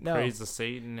Satan. And No. prays to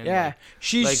Satan. And, Yeah, like,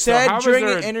 she like, so said how was during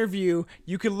there an interview,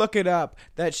 you can look it up,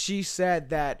 that she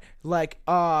said that, like,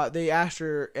 they asked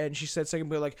her, and she said something,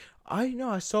 but like,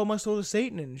 I sold my soul to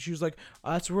Satan, and she was like,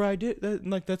 that's where I did that,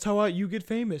 like, that's how you get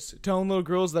famous. Telling little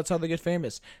girls that's how they get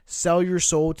famous. Sell your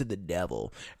soul to the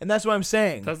devil, and that's what I'm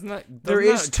saying. Doesn't that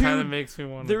kind of makes me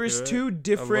want to There is two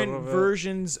different bit?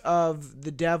 versions of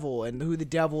the devil and who the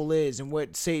devil is and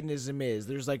what Satanism is.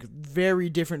 There's like very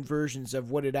different versions of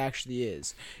what it actually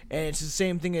is, and it's the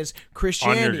same thing as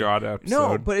Christianity. On your God episode.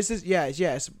 No, but it's just,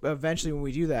 yes. Eventually, when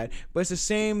we do that, but it's the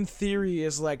same theory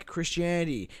as like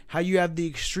Christianity. How you have the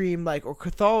extreme, like, or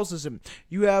Catholicism.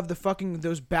 You have the fucking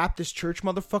those Baptist church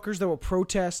motherfuckers that will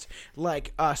protest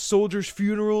like soldiers'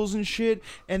 funerals and shit,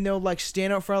 and they'll like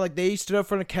stand up front, like they stood up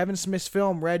front of Kevin Smith's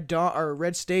film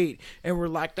Red State, and were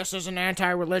like, this is an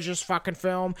anti-religious fucking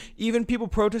film. Even people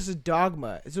protested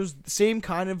Dogma. It's those same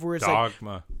kind of where it's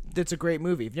Dogma. like, that's a great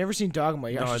movie. If you've never seen Dogma,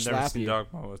 you No, should I've never slap seen you.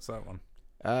 Dogma. What's that one?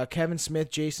 Kevin Smith,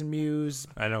 Jason Mewes.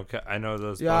 I know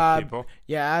those both people.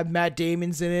 Yeah, Matt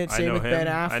Damon's in it. I Same know with him. Ben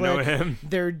Affleck. I know him.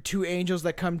 They're two angels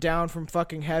that come down from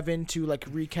fucking heaven to like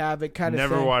wreak havoc, kind of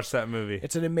Never thing. watched that movie.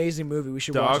 It's an amazing movie. We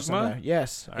should watch it Dogma? sometime.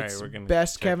 Yes, All right, it's we're gonna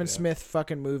best check Kevin it out. Smith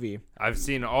fucking movie. I've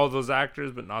seen all those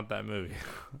actors, but not that movie.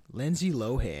 Lindsay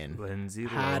Lohan Lindsay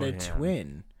had a Lohan.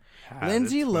 twin. Had a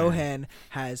Lindsay twin. Lohan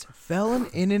has fallen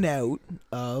in and out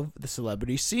of the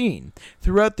celebrity scene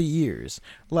throughout the years.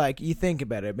 Like, you think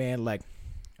about it, man. Like,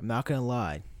 I'm not gonna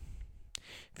lie.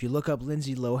 If you look up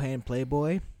Lindsay Lohan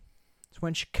Playboy, it's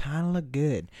when she kind of looked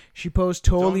good. She posed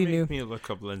totally Don't new. make me look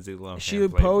up Lindsay Lohan. She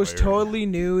would Playboy pose right totally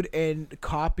nude and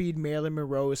copied Marilyn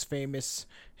Monroe's famous.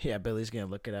 Yeah, Billy's gonna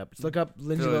look it up. Let's look up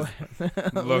Lindsay Billy's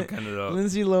Lohan. looking it up.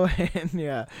 Lindsay Lohan,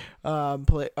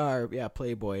 yeah,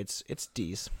 Playboy. It's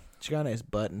D's. She got a nice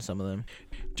butt in some of them.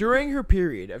 During her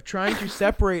period of trying to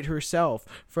separate herself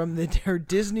from her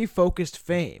Disney-focused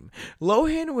fame,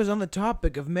 Lohan was on the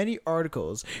topic of many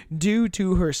articles due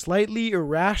to her slightly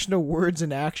irrational words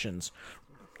and actions.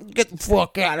 Get the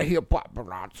fuck out of here,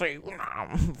 paparazzi.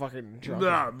 I'm fucking drunk.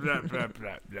 Blah, blah, blah,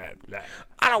 blah, blah, blah.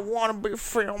 I don't want to be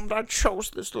filmed. I chose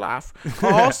this life.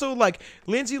 Also, like,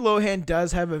 Lindsay Lohan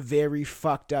does have a very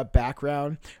fucked up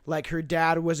background. Like, her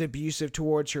dad was abusive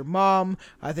towards her mom.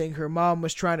 I think her mom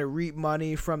was trying to reap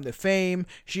money from the fame.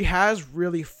 She has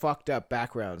really fucked up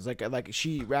backgrounds. Like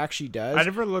she actually does. I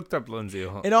never looked up Lindsay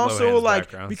Lohan's And also, like,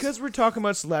 backgrounds. because we're talking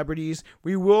about celebrities,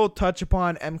 we will touch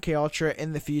upon MK Ultra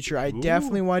in the future. I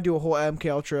definitely want to do a whole MK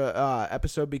Ultra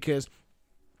episode because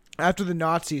after the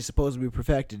Nazis supposedly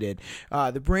perfected it,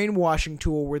 the brainwashing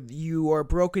tool where you are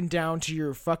broken down to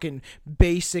your fucking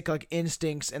basic like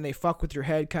instincts and they fuck with your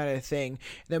head kind of thing.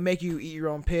 They make you eat your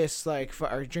own piss, like,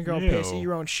 or drink your own piss, Ew. eat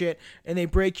your own shit, and they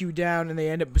break you down and they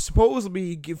end up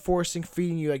supposedly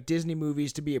feeding you like Disney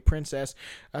movies to be a princess.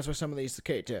 That's why some of these,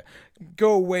 okay, to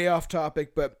go way off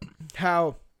topic, but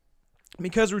how,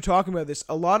 because we're talking about this,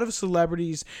 a lot of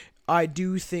celebrities I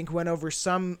do think went under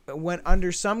some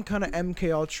kind of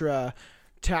MK Ultra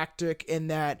tactic, in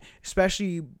that,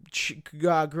 especially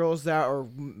girls that, or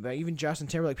even Justin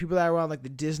Timberlake, people that were on like the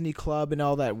Disney Club and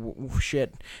all that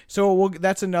shit. So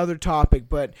that's another topic,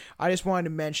 but I just wanted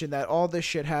to mention that all this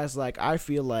shit has, like, I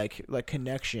feel like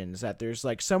connections, that there's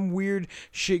like some weird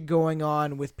shit going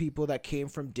on with people that came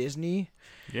from Disney.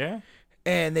 Yeah.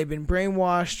 And they've been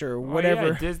brainwashed or whatever.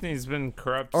 Oh, yeah, Disney's been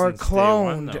corrupt Or since day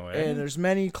one, cloned, though, eh? and there's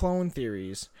many clone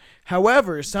theories.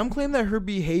 However, some claim that her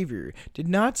behavior did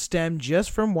not stem just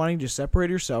from wanting to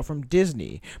separate herself from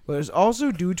Disney, but is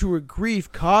also due to her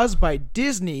grief caused by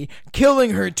Disney killing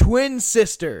her twin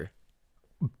sister.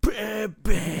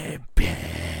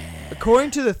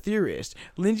 According to the theorist,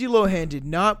 Lindsay Lohan did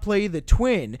not play the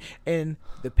twin in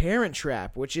The Parent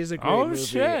Trap, which is a great movie.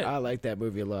 Shit. I like that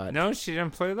movie a lot. No, she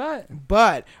didn't play that.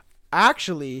 But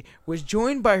actually was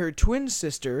joined by her twin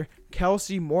sister,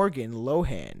 Kelsey Morgan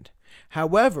Lohan.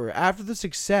 However, after the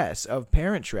success of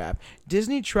Parent Trap,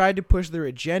 Disney tried to push their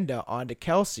agenda onto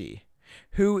Kelsey.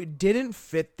 who didn't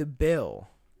fit the bill.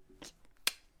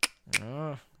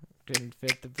 Oh, didn't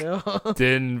fit the bill.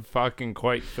 Didn't fucking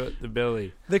quite fit the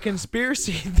billy. The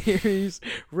conspiracy theories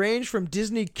range from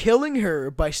Disney killing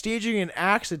her by staging an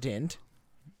accident.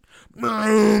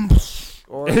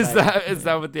 Or Is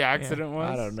that what the accident was?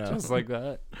 I don't know. Just like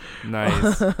that.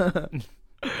 Nice.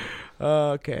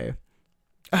 Okay.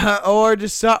 Or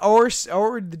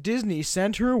the Disney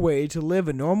sent her away to live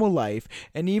a normal life,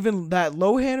 and even that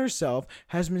Lohan herself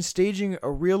has been staging a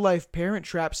real-life Parent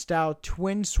Trap style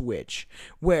twin switch,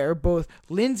 where both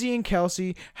Lindsay and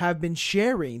Kelsey have been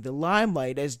sharing the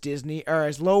limelight as Disney or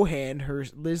as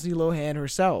Lindsay Lohan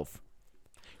herself.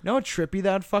 You know how trippy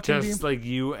that fucking Just be? like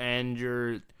you and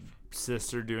your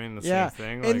sister doing the Yeah,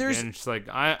 same thing. and And she's like,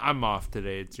 I'm off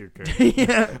today. It's your turn.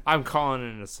 Yeah. I'm calling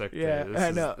in a sick day. Yeah,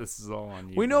 I know. This is all on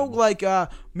you. We know, man. like,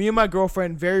 me and my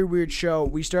girlfriend, very weird show.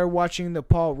 We started watching the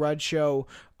Paul Rudd show.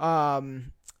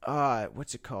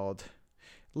 What's it called?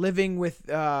 Living with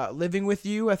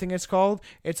You, I think it's called.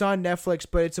 It's on Netflix,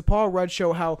 but it's a Paul Rudd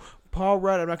show. How Paul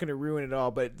Rudd, I'm not going to ruin it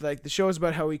all, but like the show is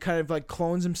about how he kind of like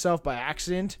clones himself by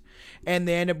accident, and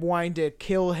they end up wanting to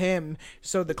kill him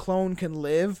so the clone can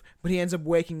live, but he ends up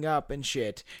waking up and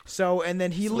shit. So, and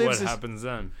then What happens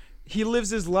then? he lives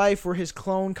his life where his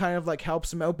clone kind of like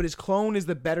helps him out, but his clone is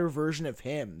the better version of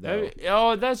him, though.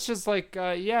 Oh, that's just like,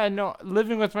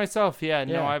 Living with Myself. Yeah,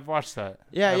 no, Yeah. I've watched that.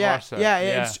 Yeah, I've yeah, watched that.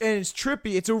 yeah. It's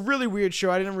trippy. It's a really weird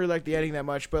show. I didn't really like the editing that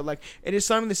much, but like it is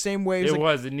something the same way.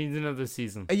 It needs another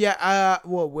season. Yeah,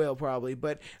 well, it will probably,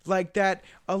 but like that,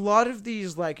 a lot of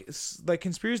these like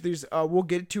conspiracy theories, we'll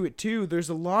get to it too. There's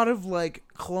a lot of like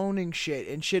cloning shit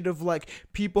and shit of like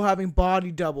people having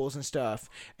body doubles and stuff.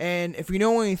 And if you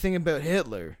know anything about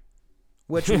Hitler,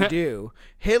 which we do,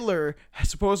 Hitler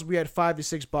supposedly had 5 to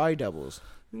 6 body doubles.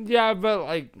 Yeah, but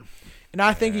like, And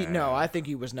I think I think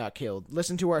he was not killed.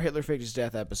 Listen to our Hitler faked his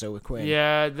death episode with Quinn.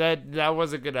 yeah, that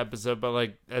was a good episode. But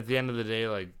like at the end of the day,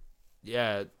 like,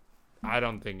 yeah, I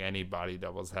don't think any body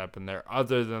doubles happened there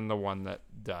other than the one that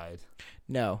died.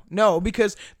 No,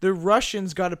 because the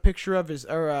Russians got a picture of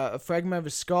a fragment of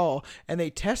his skull, and they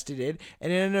tested it,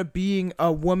 and it ended up being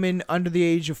a woman under the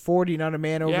age of 40, not a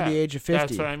man over the age of 50.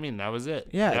 That's what I mean. That was it.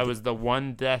 Yeah. That was the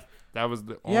one death. That was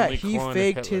the Yeah, only he clone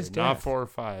faked of Hitler, his not death. 4 or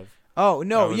 5. Oh,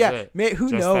 no, That was yeah. it. Who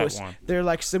Just that knows? one. They're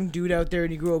like some dude out there,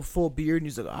 and he grew up full beard, and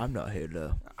he's like, I'm not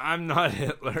Hitler. I'm not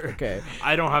Hitler. Okay.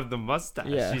 I don't have the mustache.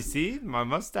 Yeah. You see? My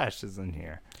mustache is in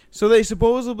here. So they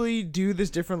supposedly do this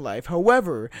different life.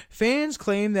 However, fans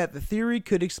claim that the theory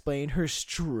could explain her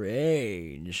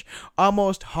strange,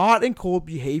 almost hot and cold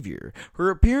behavior, her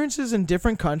appearances in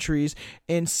different countries,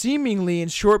 and seemingly in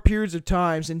short periods of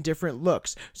times in different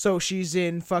looks. So she's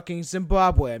in fucking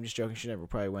Zimbabwe. I'm just joking. She never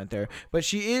probably went there. But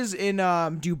she is in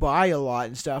Dubai a lot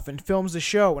and stuff, and films the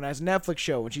show and has a Netflix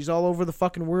show, and she's all over the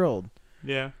fucking world.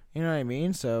 Yeah. You know what I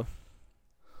mean? So,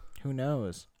 who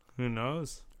knows? Who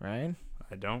knows? Right?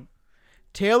 I don't.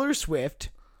 Taylor Swift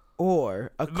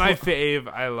or a My fave.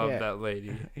 I love Yeah. that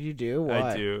lady. You do?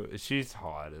 Why? I do. She's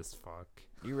hot as fuck.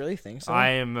 You really think so? I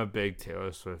am a big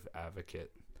Taylor Swift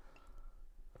advocate.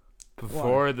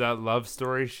 Before that love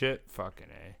story shit, fucking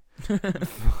A.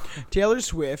 Taylor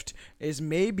Swift is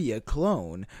maybe a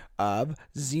clone of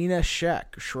Zena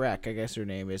Shrek, I guess her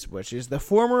name is, which is the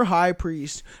former high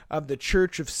priest of the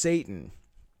Church of Satan.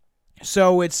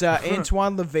 So it's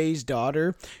Antoine LaVey's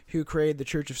daughter who created the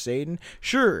Church of Satan.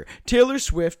 Sure, Taylor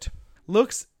Swift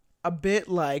looks a bit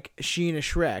like Sheena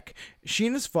Shrek.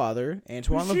 Sheena's father,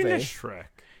 Antoine LaVey. Shrek.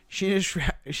 Sheena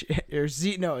Shrek, or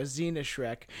Zena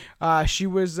Shrek. She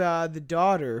was the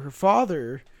daughter,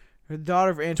 her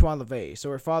daughter of Antoine LaVey. So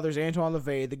her father's Antoine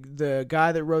LaVey, the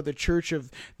guy that wrote the Church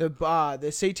of the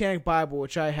Satanic Bible,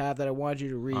 which I have that I wanted you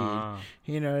to read.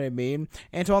 You know what I mean?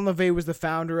 Antoine LaVey was the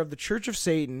founder of the Church of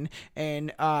Satan,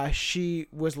 and she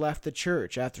was left the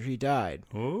church after he died.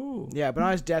 Ooh. Yeah, but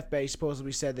on his deathbed, he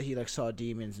supposedly said that he like saw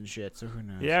demons and shit. So who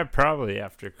knows? Yeah, probably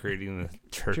after creating the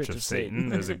Church Church of of Satan. Satan.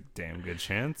 There's a damn good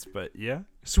chance, but yeah.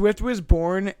 Swift was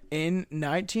born in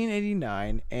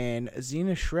 1989, and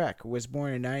Zena Shrek was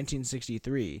born in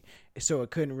 1963. So it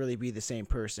couldn't really be the same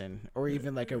person, or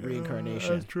even like a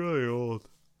reincarnation. That's really old.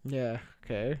 Yeah,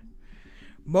 okay.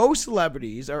 Most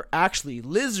celebrities are actually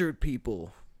lizard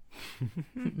people.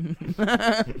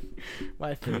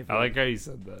 My favorite. I like how you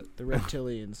said that. The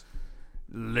reptilians.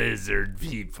 Lizard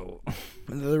people.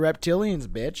 The reptilians,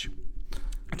 bitch.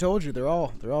 I told you, they're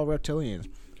all reptilians.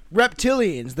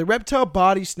 Reptilians, the reptile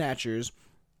body snatchers,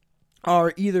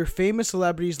 are either famous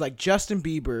celebrities like Justin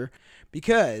Bieber,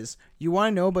 because You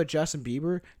want to know about Justin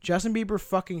Bieber? Justin Bieber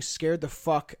fucking scared the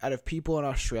fuck out of people in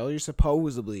Australia.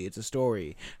 Supposedly, it's a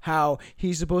story. How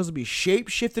he's supposed to be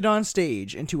shape-shifted on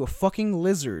stage into a fucking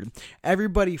lizard.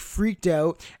 Everybody freaked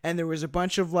out, and there was a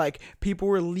bunch of, like, people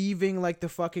were leaving, like, the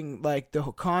fucking, like, the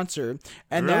concert.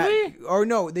 And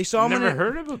Really? They saw him Never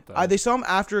heard about that. they saw him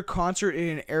after a concert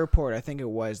in an airport, I think it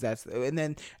was. And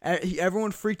then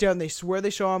everyone freaked out, and they swear they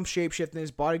saw him shapeshift, and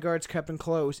his bodyguards kept him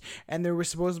close, and there were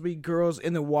supposed to be girls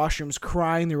in the washrooms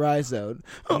crying their eyes out.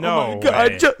 Oh No my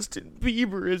god, way. Justin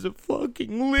Bieber is a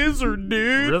fucking lizard,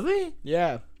 dude. Really?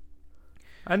 Yeah.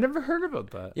 I never heard about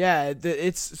that. Yeah,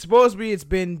 it's supposed to be it's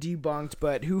been debunked,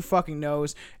 but who fucking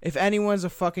knows? If anyone's a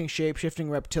fucking shape-shifting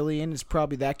reptilian, it's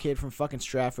probably that kid from fucking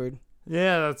Stratford.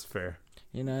 Yeah, that's fair.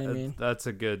 You know what I mean? That's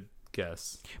a good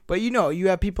guess. But you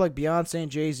have people like Beyonce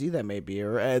and Jay-Z that may be,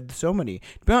 or so many.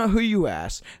 Depending on who you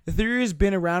ask. The theory has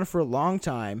been around for a long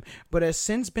time, but has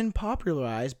since been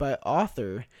popularized by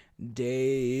author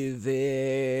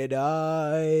David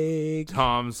Icke.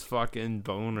 Tom's fucking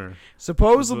boner.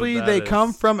 Supposedly, That's what they that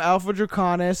come is. from Alpha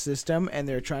Draconis system, and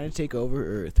they're trying to take over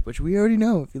Earth, which we already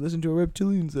know if you listen to a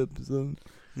Reptilians episode.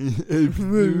 In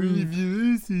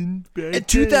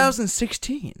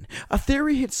 2016, a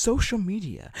theory hit social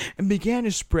media and began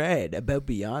to spread about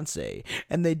Beyonce,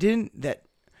 and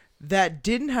that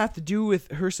didn't have to do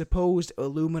with her supposed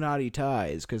Illuminati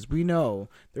ties, because we know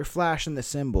they're flashing the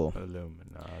symbol.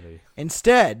 Illuminati.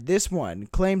 Instead, this one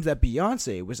claims that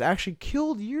Beyonce was actually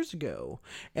killed years ago,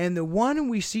 and the one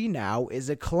we see now is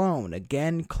a clone.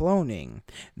 Again, cloning.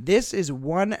 This is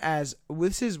one as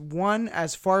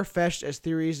far-fetched as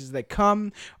theories as they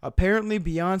come. Apparently,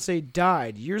 Beyonce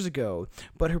died years ago,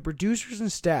 but her producers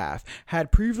and staff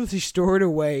had previously stored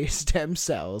away stem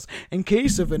cells in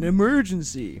case of an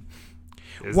emergency.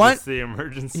 Is What- this the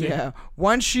emergency? Yeah.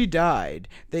 Once she died,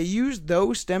 they used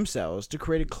those stem cells to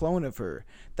create a clone of her.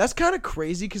 That's kind of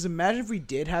crazy, because imagine if we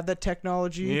did have that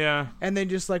technology. Yeah. And then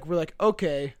just like, we're like,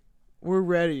 okay, we're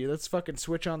ready. Let's fucking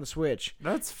switch on the switch.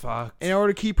 That's fucked. In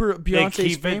order to keep her They Beyonce's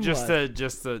keep fame it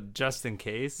alive. just in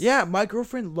case. Yeah, my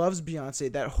girlfriend loves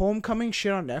Beyonce. That Homecoming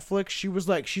shit on Netflix, she was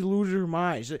like, she losed her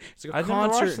mind. It's like a I never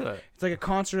watched concert. that. It's like a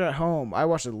concert at home. I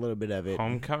watched a little bit of it.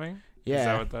 Homecoming? Yeah. Is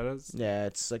that what that is? Yeah,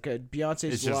 it's like a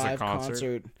Beyonce's It's just a live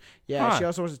concert? Yeah, Huh. she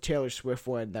also was a Taylor Swift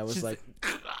one that was She's- like,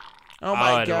 oh I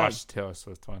my didn't god. watch the Taylor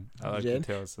Swift one. I like the did?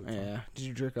 Taylor Swift one. Yeah. Did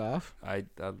you jerk off? A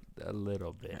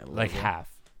little bit. Yeah, a little like bit. half.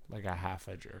 Like a half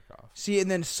I jerk off. See, and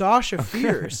then Sasha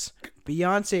Fierce,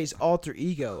 Beyonce's alter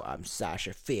ego, I'm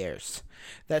Sasha Fierce,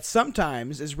 that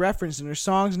sometimes is referenced in her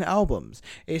songs and albums,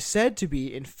 is said to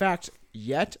be, in fact,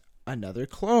 yet another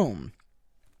clone.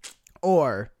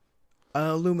 Or an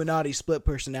Illuminati split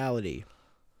personality.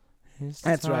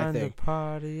 That's what I time think. To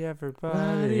party,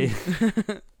 everybody.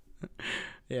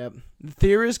 Yep. The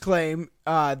theorists claim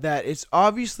that it's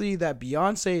obviously that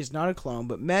Beyonce is not a clone,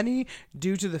 but many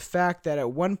due to the fact that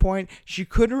at one point she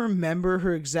couldn't remember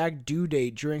her exact due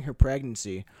date during her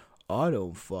pregnancy. I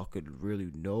don't fucking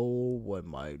really know what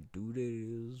my due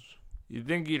date is. You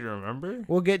think you'd remember?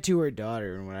 We'll get to her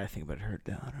daughter and when I think about her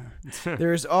daughter.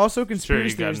 There is also conspiracy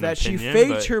you got theories an that she opinion, faked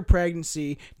but- her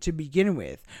pregnancy to begin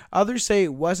with. Others say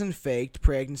it wasn't faked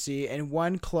pregnancy and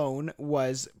one clone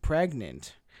was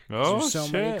pregnant. Oh, There's so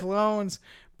shit. many clones,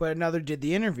 but another did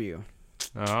the interview.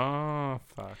 Oh,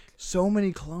 fuck. So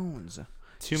many clones.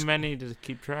 Too many to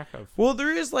keep track of. Well,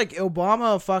 there is like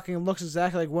Obama fucking looks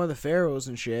exactly like one of the pharaohs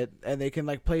and shit, and they can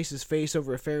like place his face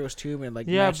over a pharaoh's tomb and like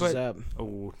matches up.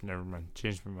 Oh, never mind.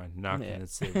 Changed my mind. Not Yeah. gonna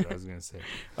say what I was gonna say.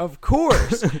 Of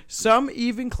course, some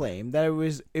even claim that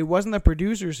it wasn't the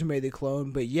producers who made the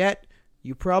clone, but yet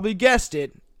you probably guessed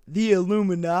it, the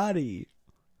Illuminati,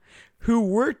 who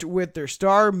worked with their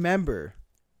star member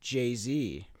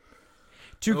Jay-Z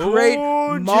to create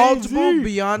Oh, multiple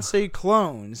Jay-Z. Beyonce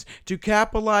clones to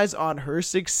capitalize on her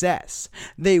success.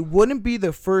 They wouldn't be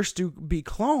the first to be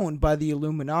cloned by the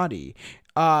Illuminati.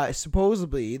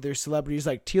 Supposedly, there's celebrities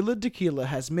like Tila Tequila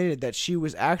has admitted that she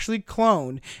was actually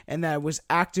cloned and that it was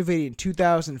activated in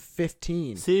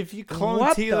 2015. See, if you clone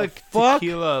What the Tila fuck?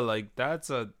 Tequila, like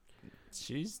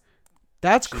she's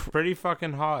That's pretty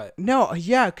fucking hot. no,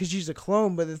 yeah, because she's a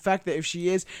clone. But the fact that if she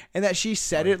is, and that she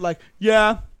said it like,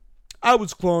 yeah, I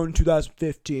was cloned in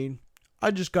 2015.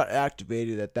 I just got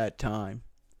activated at that time.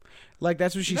 Like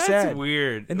that's what she That's said.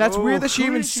 weird. And that's Oh, weird that she who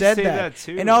even did said say that.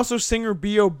 too? And also, singer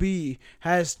B.O.B.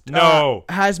 has No.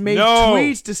 made No.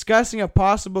 tweets discussing a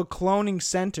possible cloning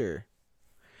center.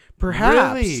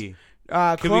 Perhaps Really?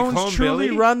 Could we clones clone truly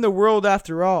Billy? run the world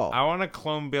after all. I want to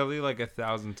clone Billy like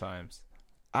 1,000 times.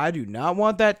 I do not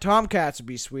want that. Tomcats would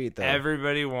be sweet though.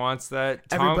 Everybody wants that.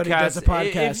 Everybody Tomcats- does a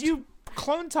podcast. If you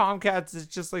clone Tomcats is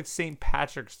just like St.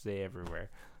 Patrick's Day everywhere.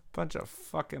 Bunch of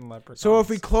fucking leprechauns. So if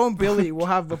we clone Billy, we'll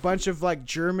have a bunch of like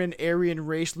German Aryan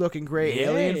race looking great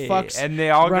alien fucks, and they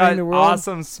all running got the world.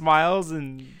 awesome smiles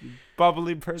and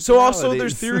bubbly personalities. So also,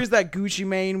 there's theories that Gucci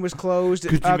Mane was closed.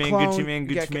 Gucci Mane, cloned- Gucci Mane,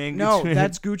 Gucci Mane, No, Gucci Mane.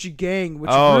 that's Gucci Gang,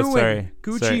 which Oh, ruined sorry.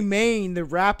 Gucci Sorry. Mane, the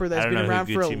rapper I that's don't been know who around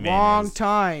for a Gucci Mane long is.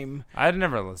 time. I'd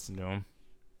never listened to him.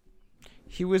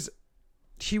 He was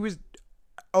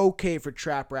okay for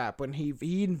trap rap when he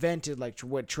invented like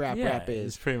what trap rap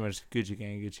It's is. pretty much Gucci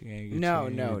Gang, Gucci Gang, Gucci No,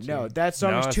 Gang, no, Gucci no. Gang. That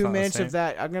song No, is it's 2 not the minutes same? of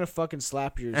that. I'm gonna fucking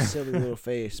slap your silly little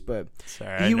face. But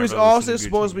Sorry, I he was never also listened to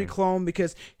supposed Gucci to be Gang. cloned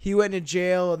because he went into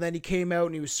jail and then he came out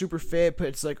and he was super fit. But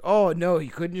it's like, oh no, he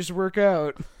couldn't just work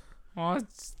out. Well,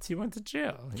 he went to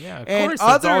jail. Yeah, of And course.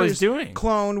 That's all he's others doing.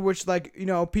 cloned, which like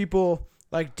people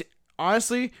like.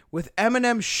 Honestly, with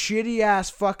Eminem's shitty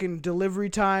ass fucking delivery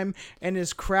time and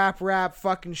his crap rap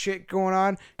fucking shit going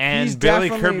on, he's And Billy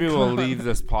definitely Kirby a will clone. leave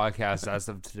this podcast as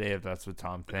of today if that's what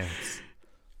Tom thinks.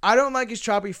 I don't like his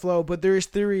choppy flow, but there is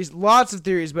theories, lots of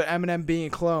theories about Eminem being a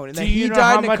clone. And Do then you he know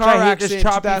died how in a much car I hate accident this in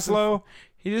choppy 2000 flow?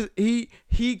 He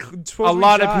supposed A to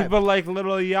lot be of people like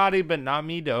Little Yachty, but not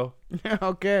me, though.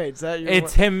 Okay, is that your?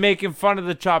 It's him making fun of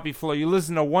the choppy flow. You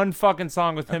listen to one fucking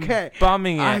song with him Okay.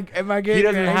 bumming it. Am I getting He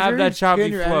doesn't your have anger? that choppy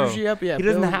Getting your flow. energy up? Yeah, He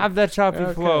doesn't build- have that choppy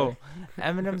Okay. flow.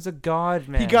 Eminem's a god,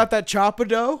 man. He got that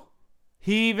chopado.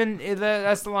 He even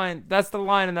that's the line. That's the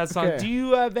line in that song. Okay. Do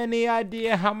you have any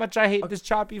idea how much I hate this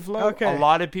choppy flow? Okay. A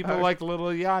lot of people like Little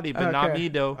Yachty, but not Okay. me,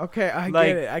 though. Okay, I Like,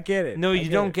 get it. I get it. No, I you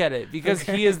get don't it. get it because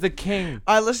he is the king.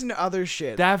 I listen to other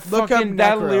shit. That Look up fucking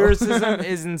that Necro. lyricism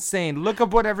is insane. Look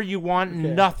up whatever you want.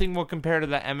 Okay. Nothing will compare to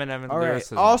the Eminem All right.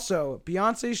 lyricism. Also,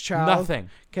 Beyonce's child.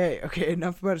 Nothing. Okay.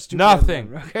 Enough about a stupid.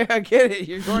 Nothing. album. Okay, I get it.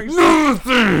 You're going.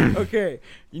 Nothing. Okay,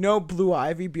 you know Blue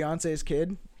Ivy, Beyonce's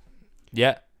kid.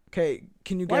 Yeah. Okay,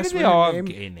 can you Why guess do they what all her have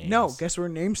name? gay names? No, guess what her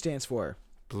name stands for.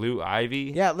 Blue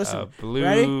Ivy. Yeah, listen. Blue.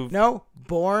 Ready? No,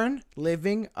 born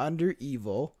living under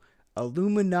evil,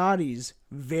 Illuminati's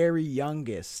very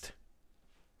youngest.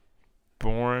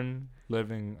 Born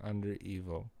living under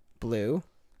evil. Blue,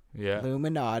 Yeah.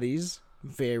 Illuminati's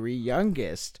very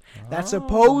youngest. That's Oh.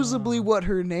 supposedly what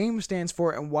her name stands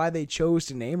for and why they chose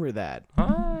to name her that,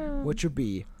 Ah. which would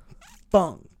be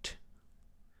funked.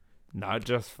 Not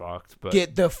just fucked, but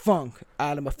Get the funk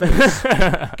out of my face.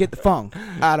 Get the funk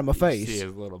out of my you see face.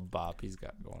 his little bop he's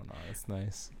got going on. It's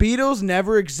nice. Beatles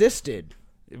never existed.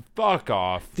 Fuck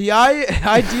off. The idea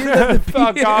that the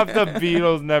Fuck off. The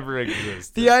Beatles never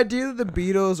existed. The idea that the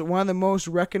Beatles, one of the most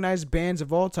recognized bands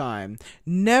of all time,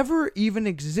 never even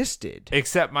existed.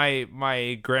 Except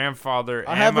my grandfather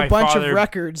I and have my a bunch of father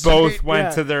records. both went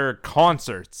Yeah. to their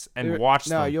concerts and watched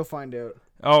No, them. you'll find out.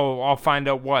 Oh, I'll find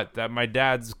out what? That my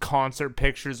dad's concert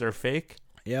pictures are fake?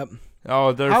 Yep.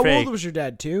 Oh, they're How fake. old was your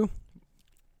dad, too?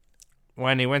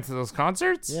 When he went to those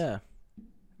concerts? Yeah.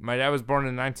 My dad was born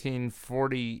in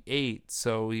 1948,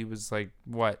 so he was like,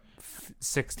 what,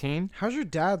 16? How's your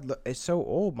dad look? It's so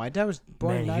old. My dad was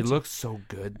born in Man, he 19... looks so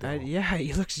good, though. Yeah,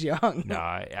 he looks young. No,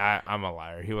 I'm a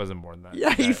liar. He wasn't born that. Yeah,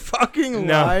 you that- fucking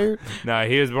No. liar. No,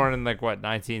 he was born in like what,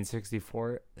 1964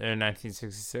 or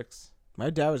 1966. My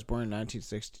dad was born in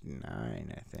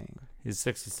 1969, I think. He's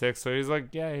 66, so he's like,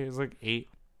 yeah, he was like 8.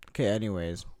 Okay,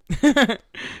 anyways.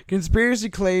 Conspiracy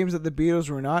claims that the Beatles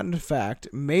were not, in fact,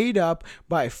 made up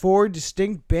by 4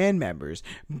 distinct band members,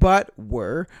 but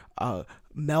were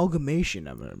amalgamation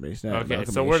of them. It's not Okay,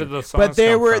 so amalgamation. where did the songs But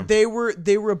they come were from?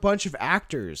 they were a bunch of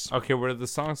actors Okay, where did the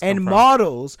songs come and from?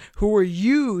 models who were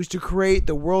used to create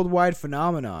the worldwide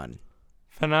phenomenon.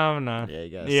 Phenomenon. Yeah, you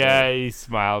gotta Yeah, he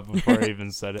smiled before I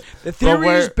even said it. The But theory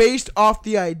where- is based off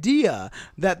the idea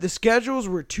that the schedules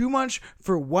were too much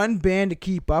for one band to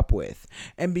keep up with.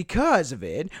 And because of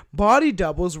it, body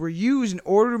doubles were used in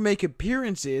order to make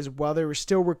appearances while they were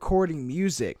still recording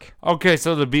music. Okay,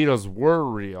 so the Beatles were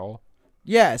real.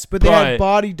 Yes, but they had But-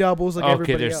 body doubles like Okay,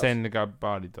 everybody they're else. saying they got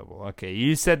body double. Okay,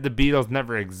 you said the Beatles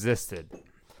never existed.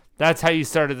 That's how you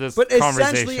started this But conversation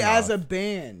essentially as off. a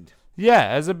band. Yeah,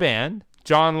 as a band.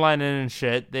 John Lennon and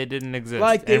shit, they didn't exist.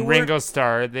 Like, they and weren't- Ringo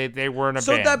Starr, they weren't a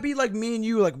So band. that'd be like me and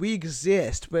you, like we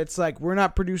exist, but it's like we're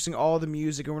not producing all the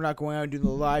music and we're not going out and doing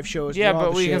the live shows. Yeah, and all but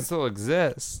the we shit. can still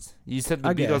exist. You said the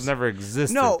I Beatles guess. never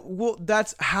existed. No, well,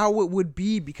 that's how it would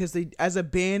be because they, as a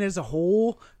band as a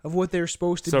whole, of what they're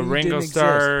supposed to So be. Ringo didn't exist.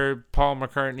 Starr, Paul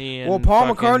McCartney, and Well,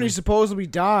 Paul fucking- McCartney supposedly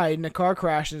died in a car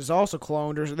crash and is also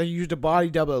cloned, or they used a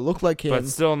body double that looked like him. but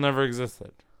still never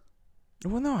existed.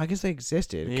 Well, no, I guess they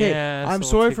existed. Okay, Yeah, I'm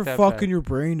so we'll sorry take for that fucking back. your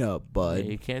brain up, bud.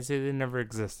 Yeah, you can't say they never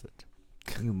existed.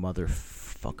 You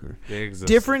motherfucker. They exist.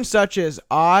 Different such as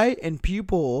eye and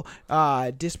pupil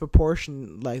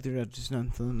disproportion, like they're just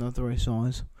not the right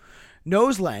size.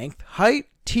 Nose length, height,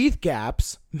 teeth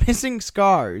gaps, missing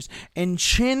scars, and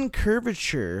chin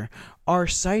curvature are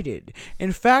cited.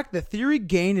 In fact, the theory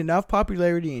gained enough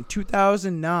popularity in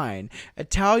 2009.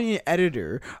 Italian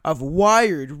editor of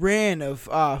Wired Wired,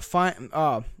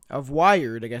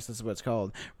 I guess that's what it's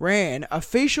called, ran a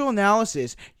facial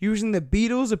analysis using the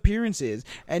Beatles' appearances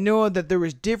and noted that there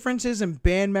was differences in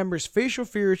band members' facial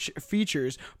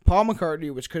features. Paul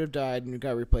McCartney, which could have died and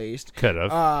got replaced, Could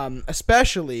have.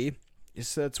 especially.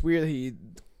 So that's weird.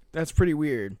 That's pretty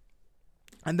weird,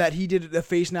 and that he did a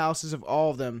face analysis of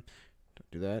all of them.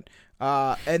 Don't do that.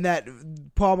 And that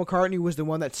Paul McCartney was the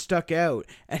one that stuck out,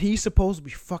 and he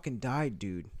supposedly fucking died,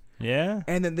 dude. Yeah.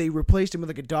 And then they replaced him with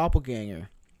like a doppelganger.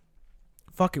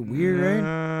 Fucking weird,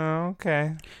 right?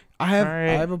 Okay. I have All right.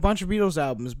 I have a bunch of Beatles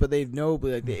albums, but if it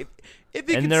could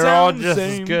And they're all sound the just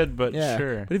same, as good, but yeah.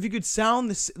 sure. But if you could sound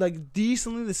this like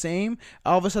decently the same,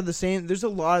 all of us have the same. There's a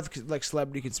lot of like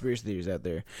celebrity conspiracy theories out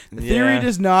there. The theory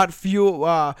does not fuel.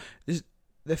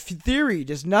 The theory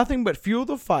does nothing but fuel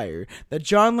the fire that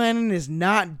John Lennon is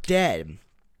not dead,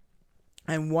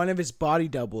 and one of his body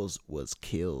doubles was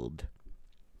killed.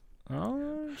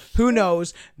 Oh, Who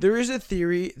knows? There is a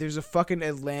theory. There's a fucking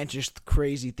Atlantis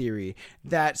crazy theory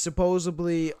that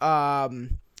supposedly,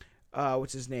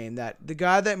 what's his name? That the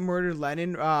guy that murdered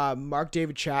Lennon, Mark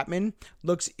David Chapman,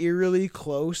 looks eerily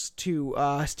close to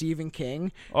Stephen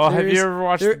King. Oh, have you There's- ever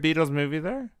watched there- the Beatles movie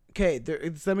there? Okay,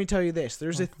 let me tell you this.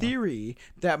 There's a theory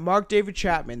that Mark David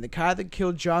Chapman, the guy that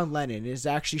killed John Lennon, is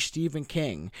actually Stephen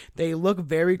King. They look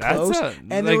very close.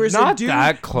 And there was not a dude.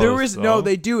 that close, There was no, though.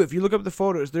 they do. If you look up the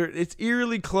photos, it's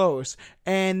eerily close.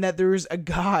 And that there was a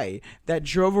guy that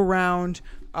drove around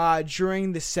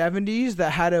during the 70s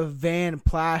that had a van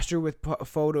plastered with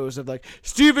photos of like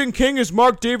Stephen King is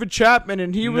Mark David Chapman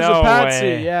and he was No a patsy.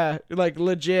 way. Yeah, like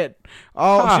legit.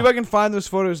 I'll Huh. see if I can find those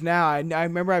photos now. I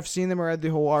remember I've seen them. I read the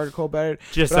whole article about it.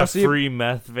 Just but I'll a see if- free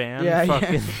meth van? Yeah,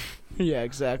 Fucking... yeah. Yeah,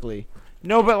 exactly.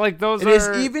 No, but like those It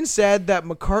are... is even said that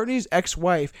McCartney's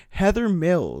ex-wife, Heather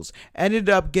Mills,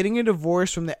 ended up getting a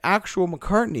divorce from the actual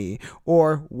McCartney,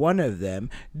 or one of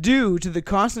them, due to the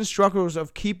constant struggles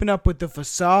of keeping up with the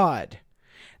facade.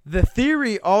 The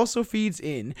theory also feeds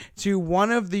in to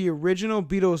one of the original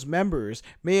Beatles members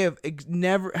may have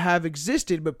never have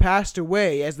existed but passed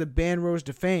away as the band rose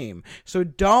to fame, so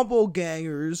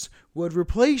doppelgangers would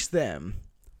replace them.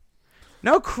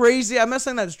 No crazy. I'm not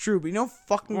saying that's true, but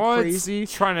fucking Well, it's crazy.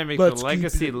 trying to make Let's the keep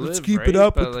legacy it- live, let's keep right? it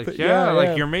up But with like, the- yeah, yeah, like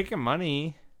yeah. you're making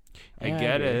money. I Yeah, I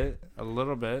get agree. it a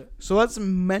little bit. So let's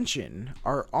mention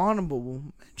our honorable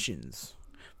mentions.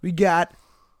 We got.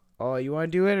 Oh, you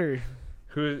want to do it or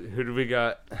Who do we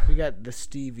got? we got the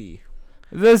Stevie?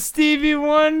 The Stevie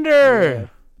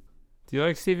Wonder. Do you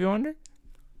like Stevie Wonder?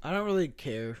 I don't really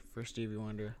care for Stevie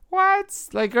Wonder. What?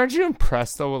 Like, aren't you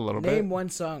impressed though a little bit? Name one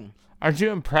song. Aren't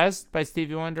you impressed by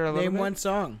Stevie Wonder a little Name bit? one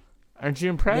song. Aren't you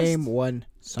impressed? Name one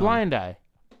song. Blind Eye.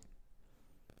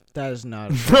 That is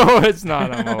not. No, it's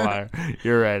not. I'm a liar.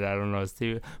 You're right. I don't know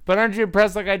Stevie. But aren't you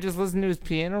impressed? Like, I just listened to his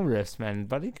piano riffs, man.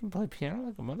 Buddy can play piano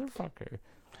like a motherfucker.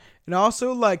 And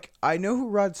also, like, I know who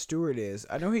Rod Stewart is.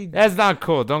 I know he. That's not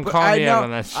cool. Don't but call I me know, out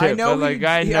on that shit. I know but like,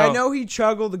 he, I know. he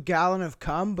chuggled a gallon of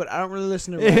cum, but I don't really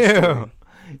listen to Rod Stewart. Ew.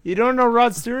 You don't know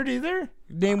Rod Stewart either?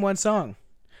 Name one song.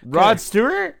 Rod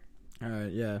Stewart? All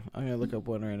right, yeah. I'm going to look up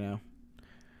one right now.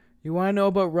 You want to know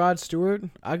about Rod Stewart?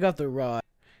 I got the Rod.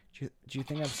 Do you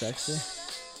think I'm sexy?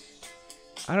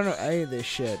 I don't know any of this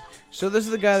shit. So this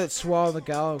is the guy that swallowed the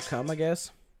gallon of cum, I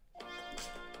guess?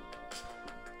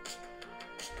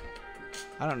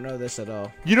 I don't know this at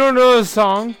all. You don't know the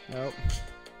song? Nope.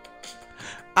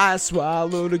 I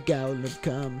swallowed a gallon of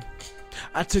cum.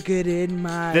 I took it in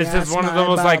my This ass, is one of my the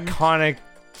most bum. iconic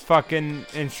fucking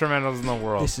instrumentals in the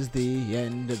world. This is the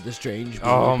end of the Strange Brew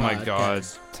Oh my podcast. god,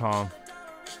 Tom.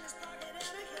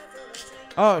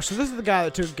 Oh, so this is the guy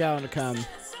that took a gallon of cum.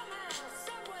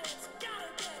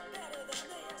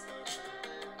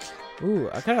 Ooh,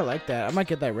 I kind of like that. I might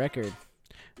get that record.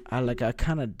 I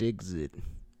kind of digs it.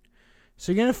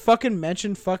 So you're gonna fucking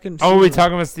mention fucking... Oh, we Stevie-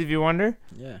 talking about Stevie Wonder?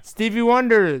 Yeah. Stevie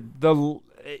Wonder,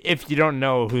 if you don't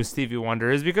know who Stevie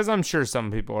Wonder is, because I'm sure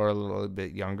some people are a little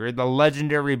bit younger, the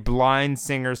legendary blind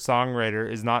singer-songwriter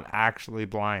is not actually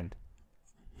blind.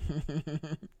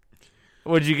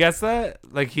 Would you guess that?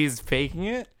 Like he's faking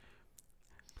it?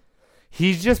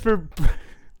 He's just...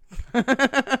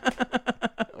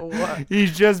 What?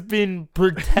 He's just been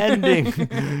pretending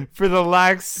for the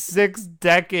last 6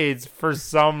 decades for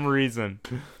some reason.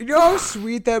 You know how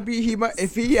sweet that'd be? He might,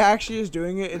 if he actually is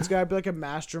doing it, it's gotta be like a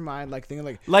mastermind like thing.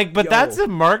 But yo. that's a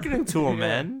marketing tool,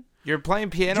 man. You're playing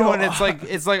piano and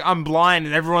it's like I'm blind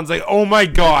and everyone's like, oh my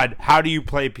god, how do you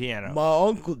play piano? My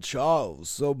Uncle Charles.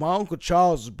 So my Uncle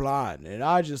Charles is blind, and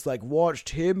I just like watched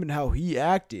him and how he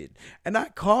acted, and I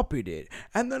copied it,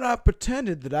 and then I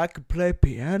pretended that I could play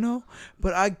piano,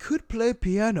 but I could play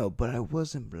piano, but I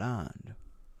wasn't blind.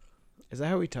 Is that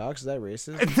how he talks? Is that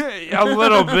racist? A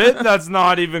little bit. That's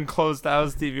not even close to how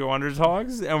Stevie Wonder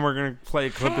talks, and we're gonna play a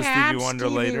clip of Stevie Wonder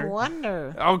later.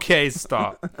 Wonder. Okay,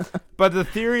 stop. But the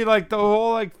theory, like the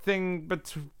whole like thing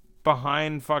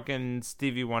behind fucking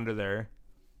Stevie Wonder there.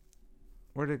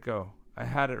 Where'd it go? I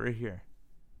had it right here.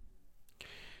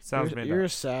 Sounds made You're up. a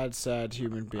sad, sad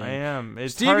human being. I am.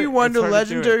 It's Stevie hard, Wonder, it's hard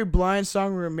to do it. legendary blind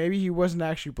song. Maybe he wasn't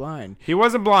actually blind. He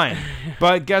wasn't blind,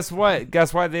 but guess what?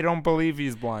 Guess why they don't believe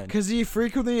he's blind? Because he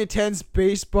frequently attends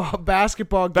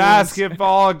basketball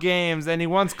games. And he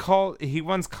once caught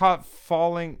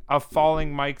a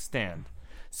falling mic stand.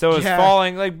 So it's Yeah.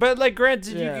 falling but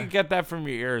granted Yeah. you could get that from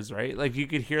your ears, right? Like you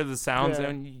could hear the sounds Yeah.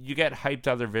 and you get hyped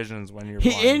other visions when you're He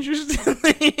blind.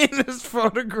 interestingly in his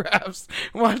photographs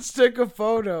once took a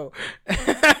photo.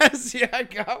 See, I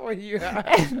got what you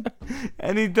had.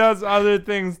 And he does other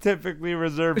things typically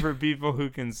reserved for people who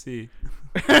can see.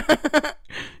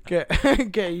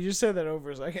 Okay, you just said that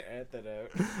over so I can edit that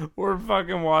out.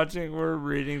 We're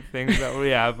reading things that we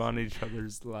have on each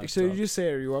other's laptops. So you just say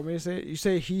it, or you want me to say it? You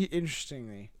say he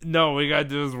interestingly. No, we gotta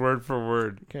do this word for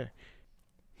word. Okay.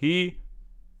 He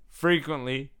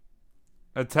frequently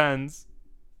attends.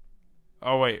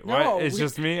 Oh wait, No, what? It's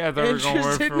just me? I thought we were going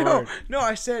word for word. No,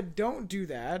 I said don't do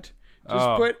that. Just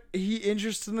Oh. put he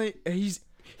interestingly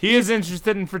He is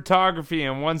interested in photography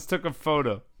and once took a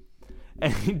photo.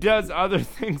 And he does other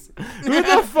things. Who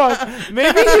the fuck?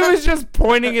 Maybe he was just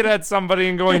pointing it at somebody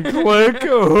and going, click.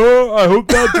 Oh, I hope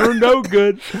that turned out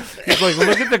good. He's like,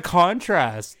 look at the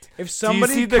contrast. If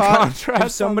somebody Do you see the contrast?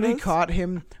 if somebody on this? caught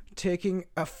him taking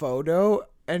a photo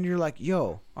and you're like,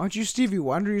 "Yo, aren't you Stevie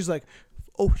Wonder?" He's like,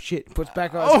 "Oh shit!" Puts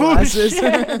back on his glasses.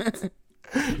 Shit.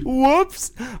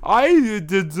 Whoops!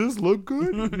 Did this look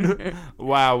good?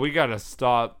 Wow, we gotta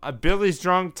stop. Billy's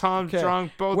drunk, Tom's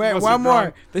drunk, both Wait, of us one are more.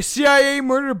 drunk. The CIA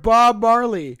murdered Bob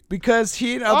Marley because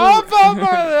he and Oh, other. Bob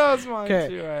Marley, that was mine Okay,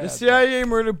 too. I the had that. CIA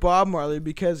murdered Bob Marley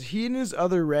because he and his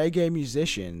other reggae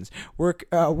musicians were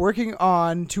working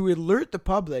on to alert the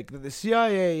public that the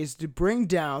CIA is to bring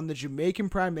down the Jamaican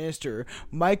Prime Minister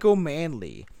Michael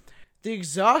Manley. The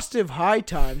exhaustive High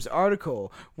Times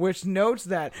article, which notes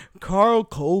that Carl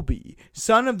Colby,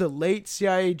 son of the late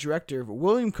CIA director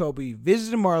William Colby,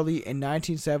 visited Marley in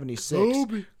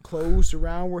 1976, close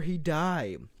around where he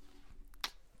died.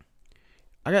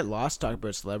 I got lost talking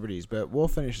about celebrities, but we'll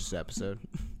finish this episode.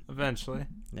 Eventually.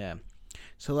 Yeah.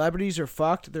 Celebrities are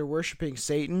fucked. They're worshiping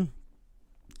Satan.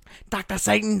 Dr.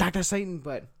 Satan,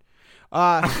 but...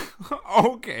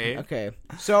 Okay. Okay.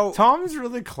 So... Tom's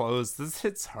really close. This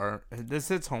hits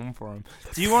home for him.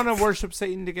 Do you want to worship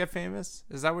Satan to get famous?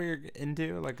 Is that what you're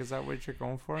into? Like, is that what you're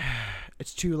going for?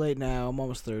 It's too late now. I'm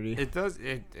almost 30.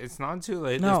 It's not too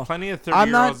late. No, There's plenty of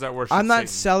 30-year-olds that worship I'm not Satan.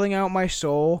 selling out my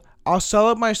soul. I'll sell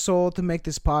out my soul to make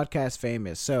this podcast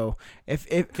famous. So if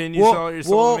Can you sell out your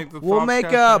soul to make the we'll make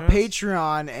podcast a famous?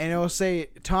 Patreon and it'll say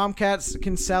Tomcats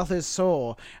can sell his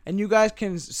soul, and you guys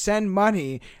can send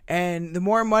money, and the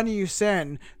more money you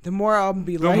send, the more I'll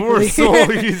be The likely. more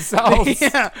soul you sell.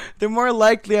 Yeah, the more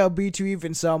likely I'll be to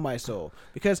even sell my soul,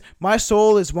 because my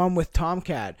soul is one with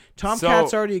Tomcat. Tomcat's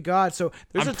So, already a god, so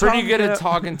there's I'm a pretty good at Tomcat-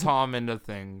 talking Tom into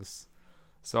things.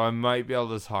 So I might be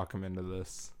able to talk him into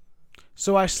this.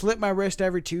 So I slit my wrist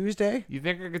every Tuesday? You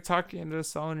think I could talk you into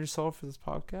selling your soul for this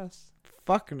podcast?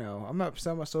 Fuck no. I'm not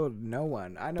selling my soul to no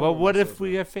one. I know. But where what my if soul's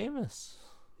we at. get famous?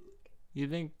 You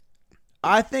think?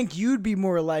 I think you'd be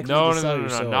more likely No, to sell your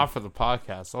soul. not for the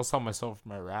podcast. I'll sell my soul for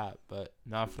my rap, but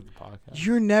not for the podcast.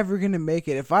 You're never gonna make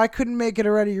it. If I couldn't make it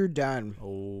already, you're done.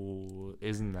 Oh,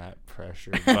 isn't that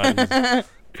pressure?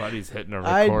 Buddy's hitting a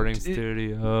recording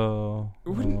studio.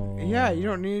 Yeah, you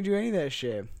don't need to do any of that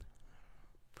shit.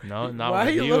 No, not Why are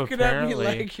with you looking apparently.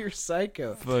 at me like you're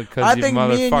psycho? Because I you think me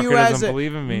and you motherfucker as doesn't a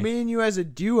believe in me. me and you as a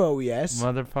duo, yes.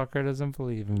 Motherfucker doesn't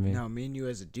believe in me. No, me and you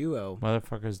as a duo.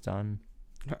 Motherfucker's done.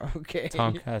 Okay.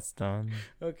 Tomcat's done.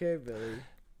 Okay, Billy.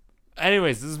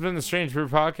 Anyways, this has been the Strange Brew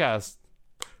Podcast.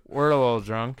 We're a little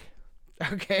drunk.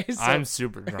 Okay, so I'm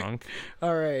super drunk.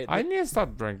 all right. I need to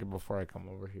stop drinking before I come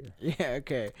over here. Yeah,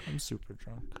 okay. I'm super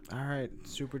drunk. All right,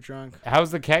 super drunk.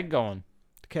 How's the keg going?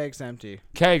 The Keg's empty.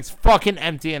 Keg's fucking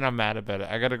empty, and I'm mad about it.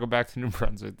 I gotta go back to New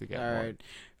Brunswick to get All one.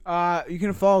 right. You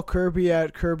can follow Kirby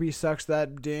at Kirby Sucks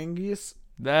That Dingus.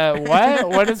 What?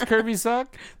 What does Kirby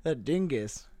suck? That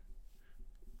dingus.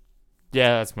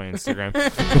 Yeah, that's my Instagram.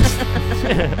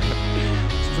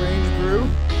 Strange Brew.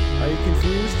 Are you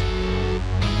confused?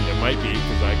 It might be,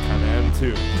 because I kind of am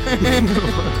too.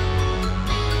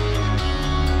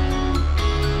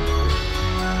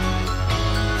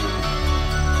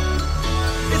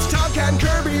 It's Tomcat and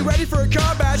Kirby, ready for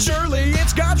combat, surely.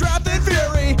 It's God's wrath and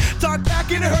fury. Talk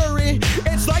back in a hurry.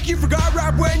 It's like you forgot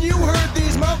rap when you heard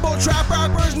these mumble trap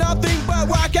rappers. Nothing but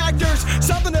whack actors.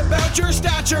 Something about your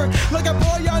stature, like a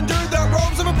boy under the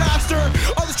robes of a pastor.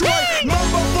 I'll destroy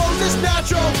mumble flows is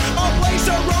natural. I'll place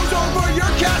a rose over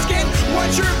your casket.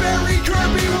 Once you're buried,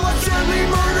 Kirby will absurdly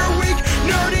murder weak,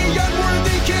 nerdy,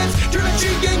 unworthy kids. Turn a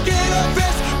cheek and get a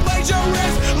fist.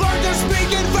 Plagiarist, learn to speak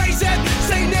and face it.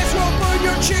 Satanists will burn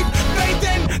your cheek. Faith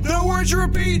in the words you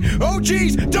repeat. Oh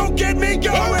geez, don't get me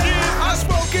going. I've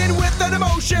spoken with an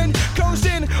emotion,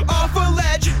 coasting off a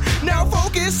ledge. Now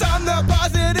focus on the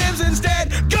positives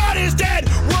instead. God is dead.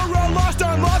 We're all lost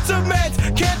on lots of meds.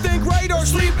 Can't think right or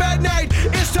sleep at night.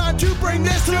 It's time to bring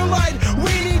this to light.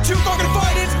 We need to fucking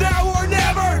fight. It's now or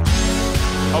never.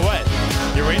 Oh, what?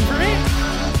 You're waiting for me?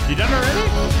 You done already?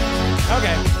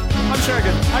 Okay. I'm sure I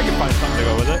can find something to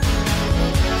go with it.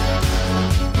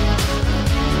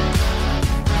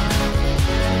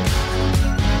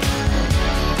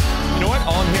 You know what?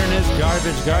 All I'm hearing is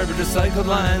garbage, recycled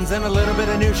lines, and a little bit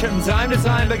of new shit from time to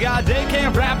time. But God, they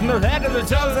can't wrap from their head to their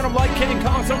toes, and I'm like King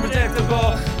Kong, so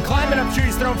unpredictable. Climbing up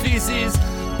trees, throwing feces.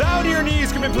 Bow to your knees,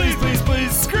 screaming, please, please,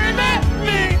 please. Scream at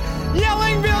me,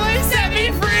 yelling, Billy, set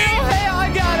me free. Hey,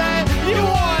 I got it, you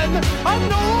won. I'm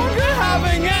no longer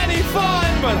having any fun.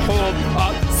 But hold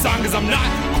up, son, cause I'm not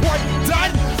quite done.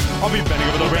 I'll be bending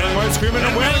over the railing while screaming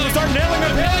and wailing. We'll start nailing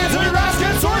and pailing until your ass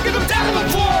gets sore. Get them down to the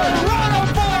floor. Run on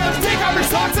board. Take off your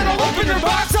socks and I'll open your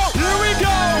box. So here we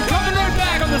go. Coming right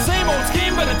back on the same old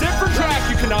scheme, but a different track.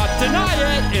 You cannot deny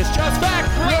it. It's just fact.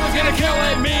 We're always gonna kill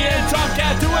it. Me and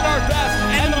Tomcat doing our best.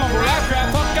 And the more rap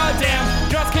crap, fuck goddamn.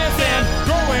 Just can't stand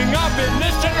growing up in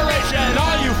this generation.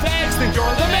 All you fags think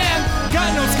you're the man.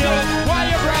 Got no skills. Why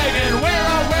you bragging?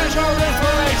 Where's your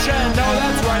inspiration? No,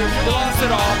 that's right. You lost it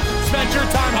all. Spent your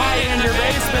time high in your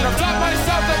basement. I've taught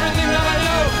myself everything that I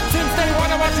know. Since day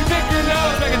one, I watch you pick your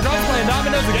nose. Making drums, playing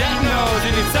dominoes, and getting those.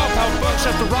 You need self-help books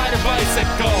just to ride a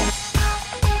bicycle.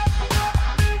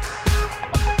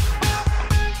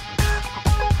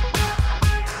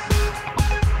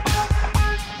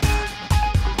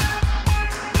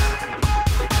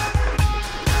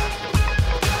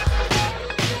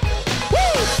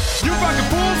 You fucking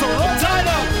fools are all tied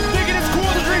up, thinking it's cool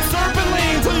to drink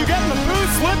serpentine until you get in the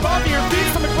booth, slip off your feet,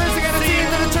 stomach first you gotta see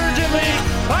the detergent leak.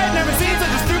 I had never seen such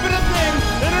a stupid thing.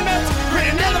 Internet's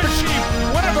creating another machine.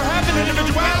 Whatever happened to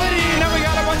individuality? Now we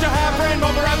got a bunch of half-brain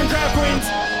mumble rapping trap queens.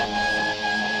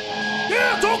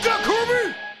 Yeah, don't get cool.